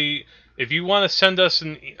hopefully... If you want to send us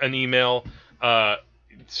an email,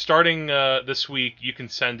 starting this week, you can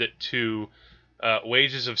send it to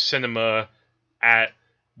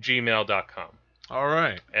wagesofcinema@gmail.com. All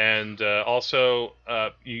right. And also,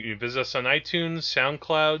 you can visit us on iTunes,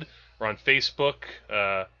 SoundCloud. We're on Facebook.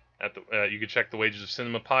 You can check the Wages of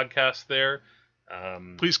Cinema podcast there.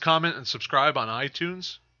 Please comment and subscribe on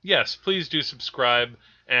iTunes. Yes, please do subscribe.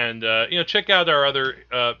 And, you know, check out our other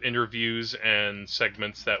interviews and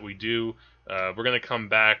segments that we do. We're going to come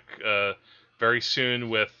back very soon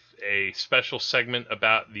with a special segment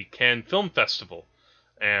about the Cannes Film Festival.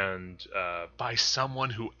 And by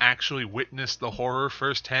someone who actually witnessed the horror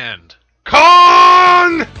firsthand.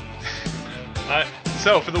 Cannes!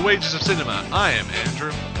 So, for the Wages of Cinema, I am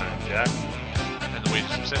Andrew. I'm Jack. And the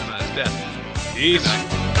Wages of Cinema is Death. Peace.